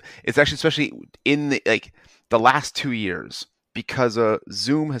like it's actually especially in the last 2 years, because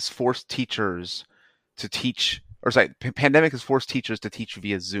Zoom has forced teachers to teach, or sorry, pandemic has forced teachers to teach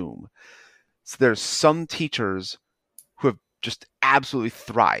via Zoom. So there's some teachers who have just absolutely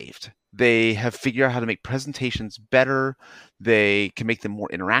thrived. They have figured out how to make presentations better. They can make them more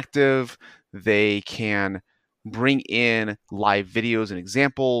interactive. They can bring in live videos and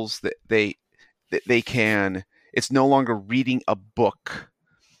examples. That they can. It's no longer reading a book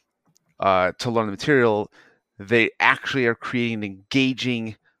to learn the material. They actually are creating an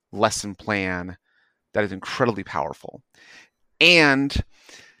engaging lesson plan that is incredibly powerful. And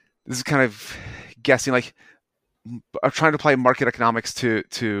this is kind of guessing, like, I'm trying to apply market economics to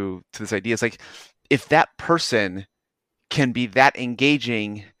this idea. It's like, if that person can be that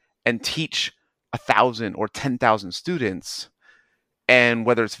engaging and teach 1,000 or 10,000 students, and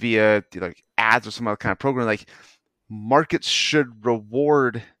whether it's via like ads or some other kind of program, like, markets should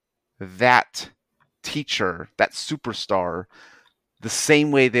reward that teacher, that superstar, the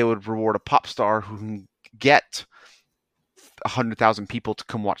same way they would reward a pop star who can get 100,000 people to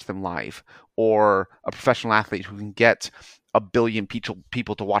come watch them live, or a professional athlete who can get 1 billion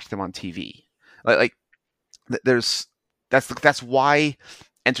people to watch them on TV. That's why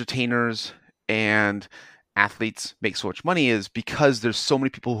entertainers and athletes make so much money, is because there's so many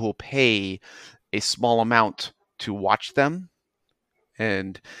people who will pay a small amount to watch them.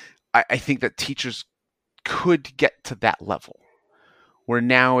 And I think that teachers could get to that level where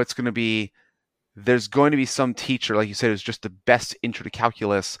now it's going to be, there's going to be some teacher, like you said, who's just the best intro to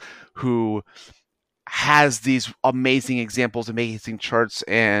calculus, who has these amazing examples, amazing charts,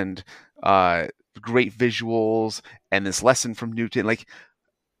 and great visuals, and this lesson from Newton.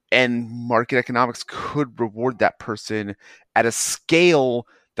 And market economics could reward that person at a scale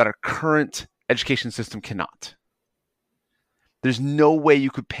that our current education system cannot. There's no way you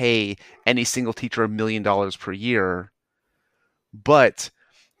could pay any single teacher $1 million per year. But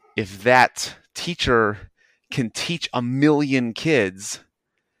if that teacher can teach 1 million kids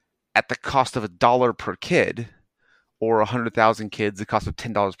at the cost of $1 per kid, or 100,000 kids, the cost of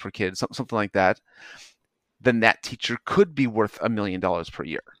 $10 per kid, something like that, then that teacher could be worth $1 million per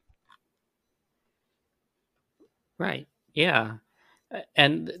year. Right. Yeah.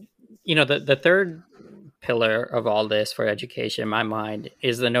 And, the third pillar of all this for education, in my mind,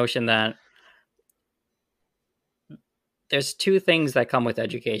 is the notion that there's two things that come with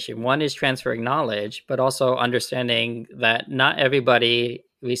education. One is transferring knowledge, but also understanding that not everybody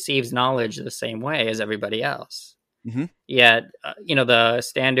receives knowledge the same way as everybody else. Mm-hmm. Yet, the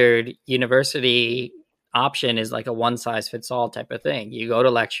standard university option is like a one-size-fits-all type of thing. You go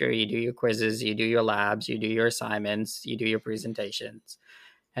to lecture, you do your quizzes, you do your labs, you do your assignments, you do your presentations,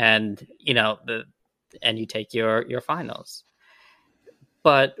 and and you take your finals.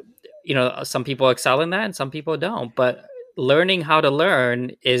 But some people excel in that and some people don't. But learning how to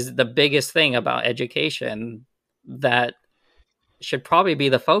learn is the biggest thing about education that should probably be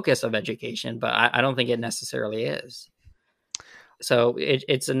the focus of education, but I don't think it necessarily is. So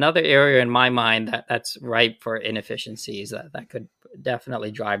it's another area in my mind that's ripe for inefficiencies that could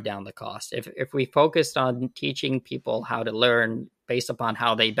definitely drive down the cost. If we focused on teaching people how to learn based upon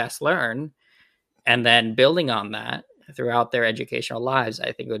how they best learn, and then building on that throughout their educational lives,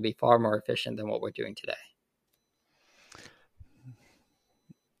 I think it would be far more efficient than what we're doing today.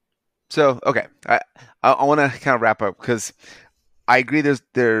 So, okay, I want to kind of wrap up, because I agree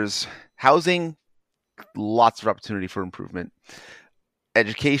there's housing, lots of opportunity for improvement.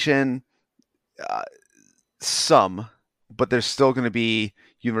 Education, some, but there's still going to be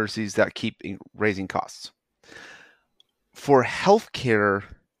universities that keep raising costs. For healthcare,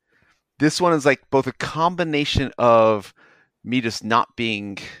 this one is like both a combination of me just not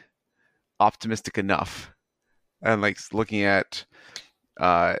being optimistic enough, and like looking at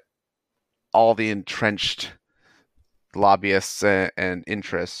all the entrenched lobbyists and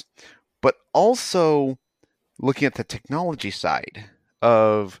interests, but also looking at the technology side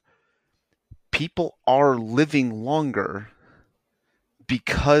of people are living longer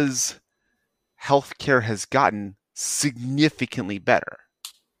because healthcare has gotten significantly better.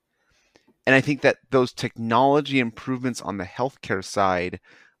 And I think that those technology improvements on the healthcare side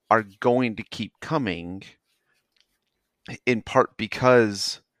are going to keep coming, in part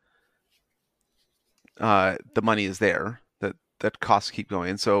because the money is there, that costs keep going.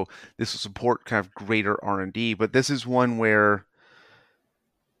 And so this will support kind of greater R&D. But this is one where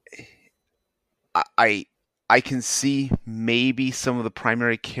I I can see maybe some of the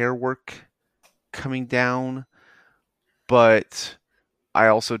primary care work coming down, but I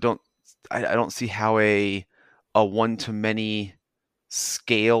also I don't see how a one to many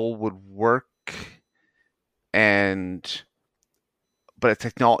scale would work. And but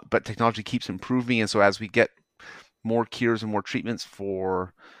technology keeps improving, and so as we get more cures and more treatments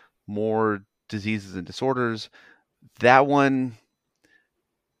for more diseases and disorders, that one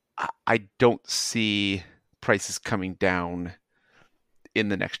I don't see prices coming down in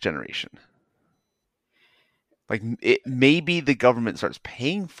the next generation. Like, it maybe the government starts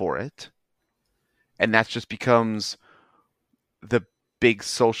paying for it, and that just becomes the big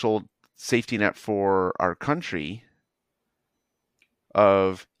social safety net for our country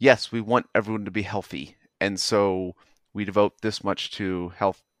of, yes, we want everyone to be healthy, and so we devote this much to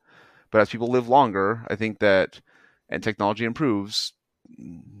health. But as people live longer, I think that, and technology improves,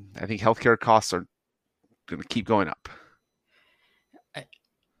 I think healthcare costs are going to keep going up.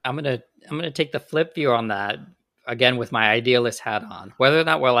 I'm gonna take the flip view on that again with my idealist hat on. Whether or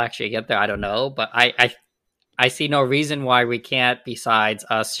not we'll actually get there, I don't know. But I see no reason why we can't, besides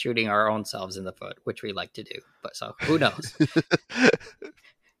us shooting our own selves in the foot, which we like to do. But so who knows?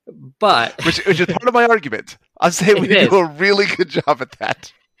 But which is part of my argument. I'm saying we do a really good job at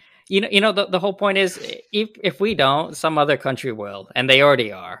that. The whole point is, if we don't, some other country will, and they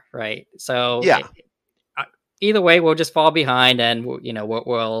already are, right? So yeah. Either way, we'll just fall behind, and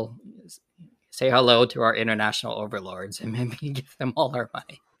we'll say hello to our international overlords and maybe give them all our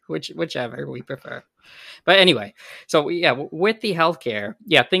money, whichever we prefer. But anyway, so yeah, with the healthcare,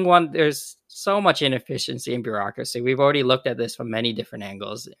 thing one, there's so much inefficiency and bureaucracy. We've already looked at this from many different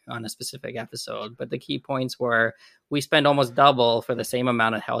angles on a specific episode, but the key points were we spend almost double for the same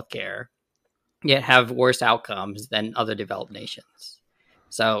amount of healthcare, yet have worse outcomes than other developed nations.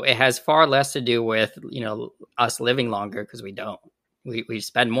 So it has far less to do with, us living longer, because we don't. We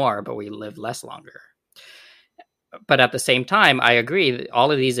spend more, but we live less longer. But at the same time, I agree that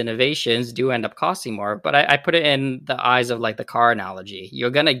all of these innovations do end up costing more. But I put it in the eyes of like the car analogy.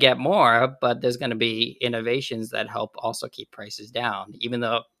 You're going to get more, but there's going to be innovations that help also keep prices down. Even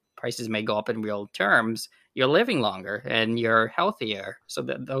though prices may go up in real terms, you're living longer and you're healthier. So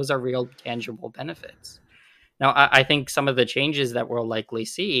those are real tangible benefits. Now, I think some of the changes that we'll likely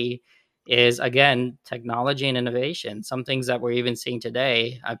see is, again, technology and innovation. Some things that we're even seeing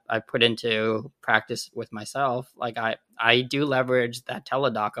today, I put into practice with myself. Like I do leverage that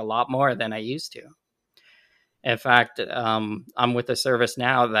teledoc a lot more than I used to. In fact, I'm with a service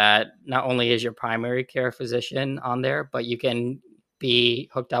now that not only is your primary care physician on there, but you can be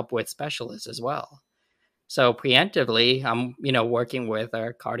hooked up with specialists as well. So preemptively, I'm, working with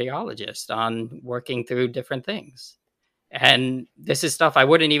a cardiologist on working through different things. And this is stuff I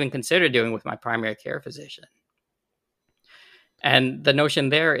wouldn't even consider doing with my primary care physician. And the notion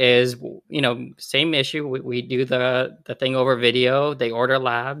there is, same issue. We do the thing over video. They order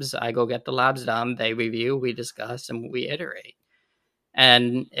labs. I go get the labs done. They review, we discuss, and we iterate.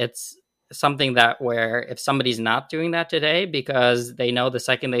 And it's something that where if somebody's not doing that today, because they know the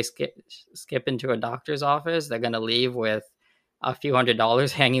second they skip into a doctor's office, they're going to leave with a few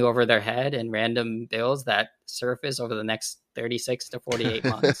 $100s hanging over their head and random bills that surface over the next 36 to 48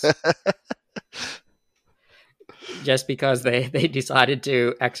 months. Just because they decided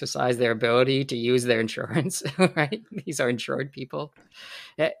to exercise their ability to use their insurance, right? These are insured people.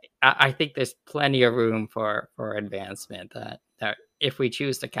 I think there's plenty of room for advancement that if we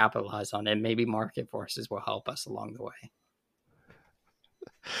choose to capitalize on it, maybe market forces will help us along the way.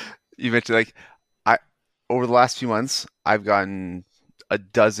 You mentioned, over the last few months, I've gotten a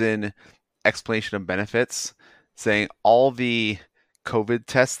dozen explanation of benefits saying all the COVID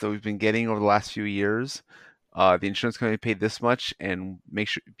tests that we've been getting over the last few years, the insurance company paid this much, and make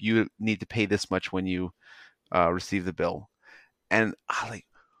sure you need to pay this much when you receive the bill. And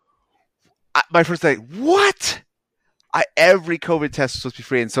my first thing, what? Every COVID test was supposed to be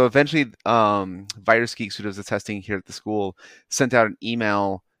free. And so eventually, Virus Geeks, who does the testing here at the school, sent out an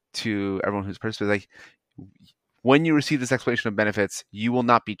email to everyone who's participated, when you receive this explanation of benefits, you will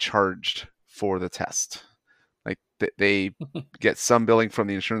not be charged for the test. They get some billing from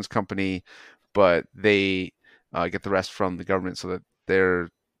the insurance company, but they get the rest from the government, so that they're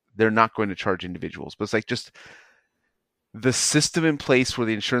not going to charge individuals. But it's just the system in place where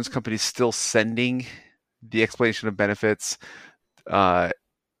the insurance company is still sending the explanation of benefits that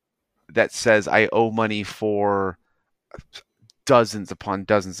says I owe money for dozens upon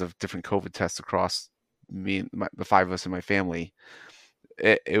dozens of different COVID tests across me, the five of us in my family.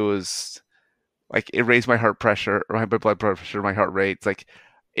 It was like it raised my heart pressure, or my blood pressure, my heart rate. It's like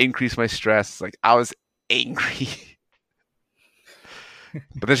increased my stress. Like I was angry,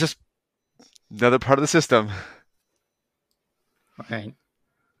 but it's just another part of the system. Right.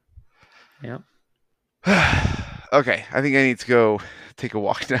 Yep. Okay, I think I need to go take a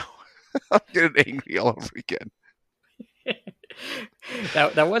walk now. I'm getting angry all over again.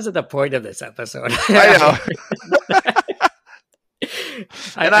 That wasn't the point of this episode. I know.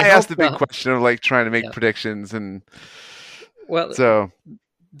 And I asked the big hope, question of like trying to make predictions, and so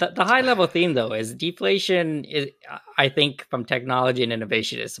the high level theme though is deflation is, I think, from technology and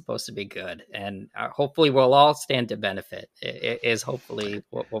innovation is supposed to be good, and hopefully we'll all stand to benefit. It is hopefully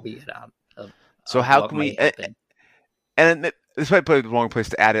what we get out of. So how can we? And this might be the wrong place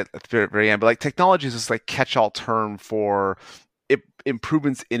to add it at the very, very end, but like technology is this like catch-all term for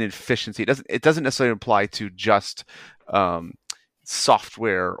improvements in efficiency. It doesn't necessarily apply to just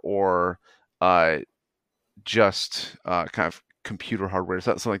software or just kind of computer hardware,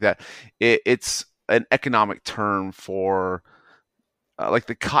 something like that. It's an economic term for like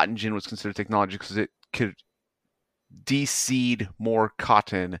the cotton gin was considered technology because it could de-seed more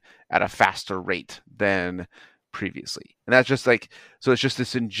cotton at a faster rate than previously. And that's just like, so it's just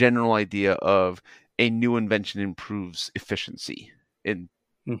this in general idea of a new invention improves efficiency in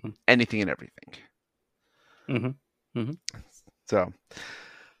anything and everything. So,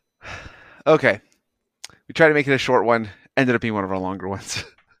 okay. We tried to make it a short one, ended up being one of our longer ones.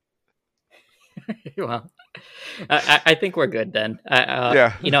 Well, I think we're good then.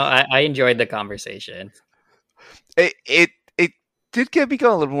 Yeah. I enjoyed the conversation. It did get me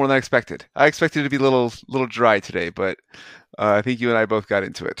going a little more than I expected. I expected it to be a little dry today, but I think you and I both got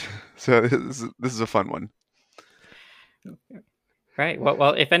into it. So this is a fun one. Right.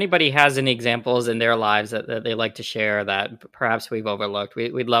 Well, if anybody has any examples in their lives that they like to share that perhaps we've overlooked,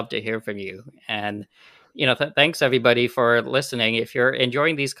 we'd love to hear from you. And thanks everybody for listening. If you're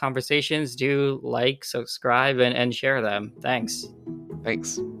enjoying these conversations, do like, subscribe, and share them. Thanks.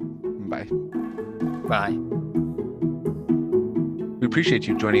 Bye. Bye. We appreciate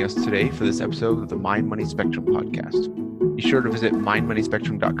you joining us today for this episode of the Mind Money Spectrum podcast. Be sure to visit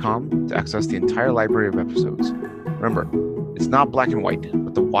mindmoneyspectrum.com to access the entire library of episodes. Remember, it's not black and white,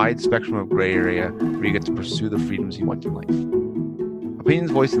 but the wide spectrum of gray area where you get to pursue the freedoms you want in life.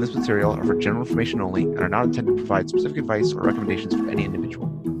 Opinions voiced in this material are for general information only and are not intended to provide specific advice or recommendations for any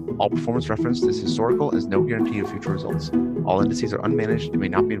individual. All performance referenced is historical and is no guarantee of future results. All indices are unmanaged and may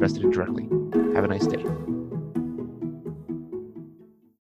not be invested in directly. Have a nice day.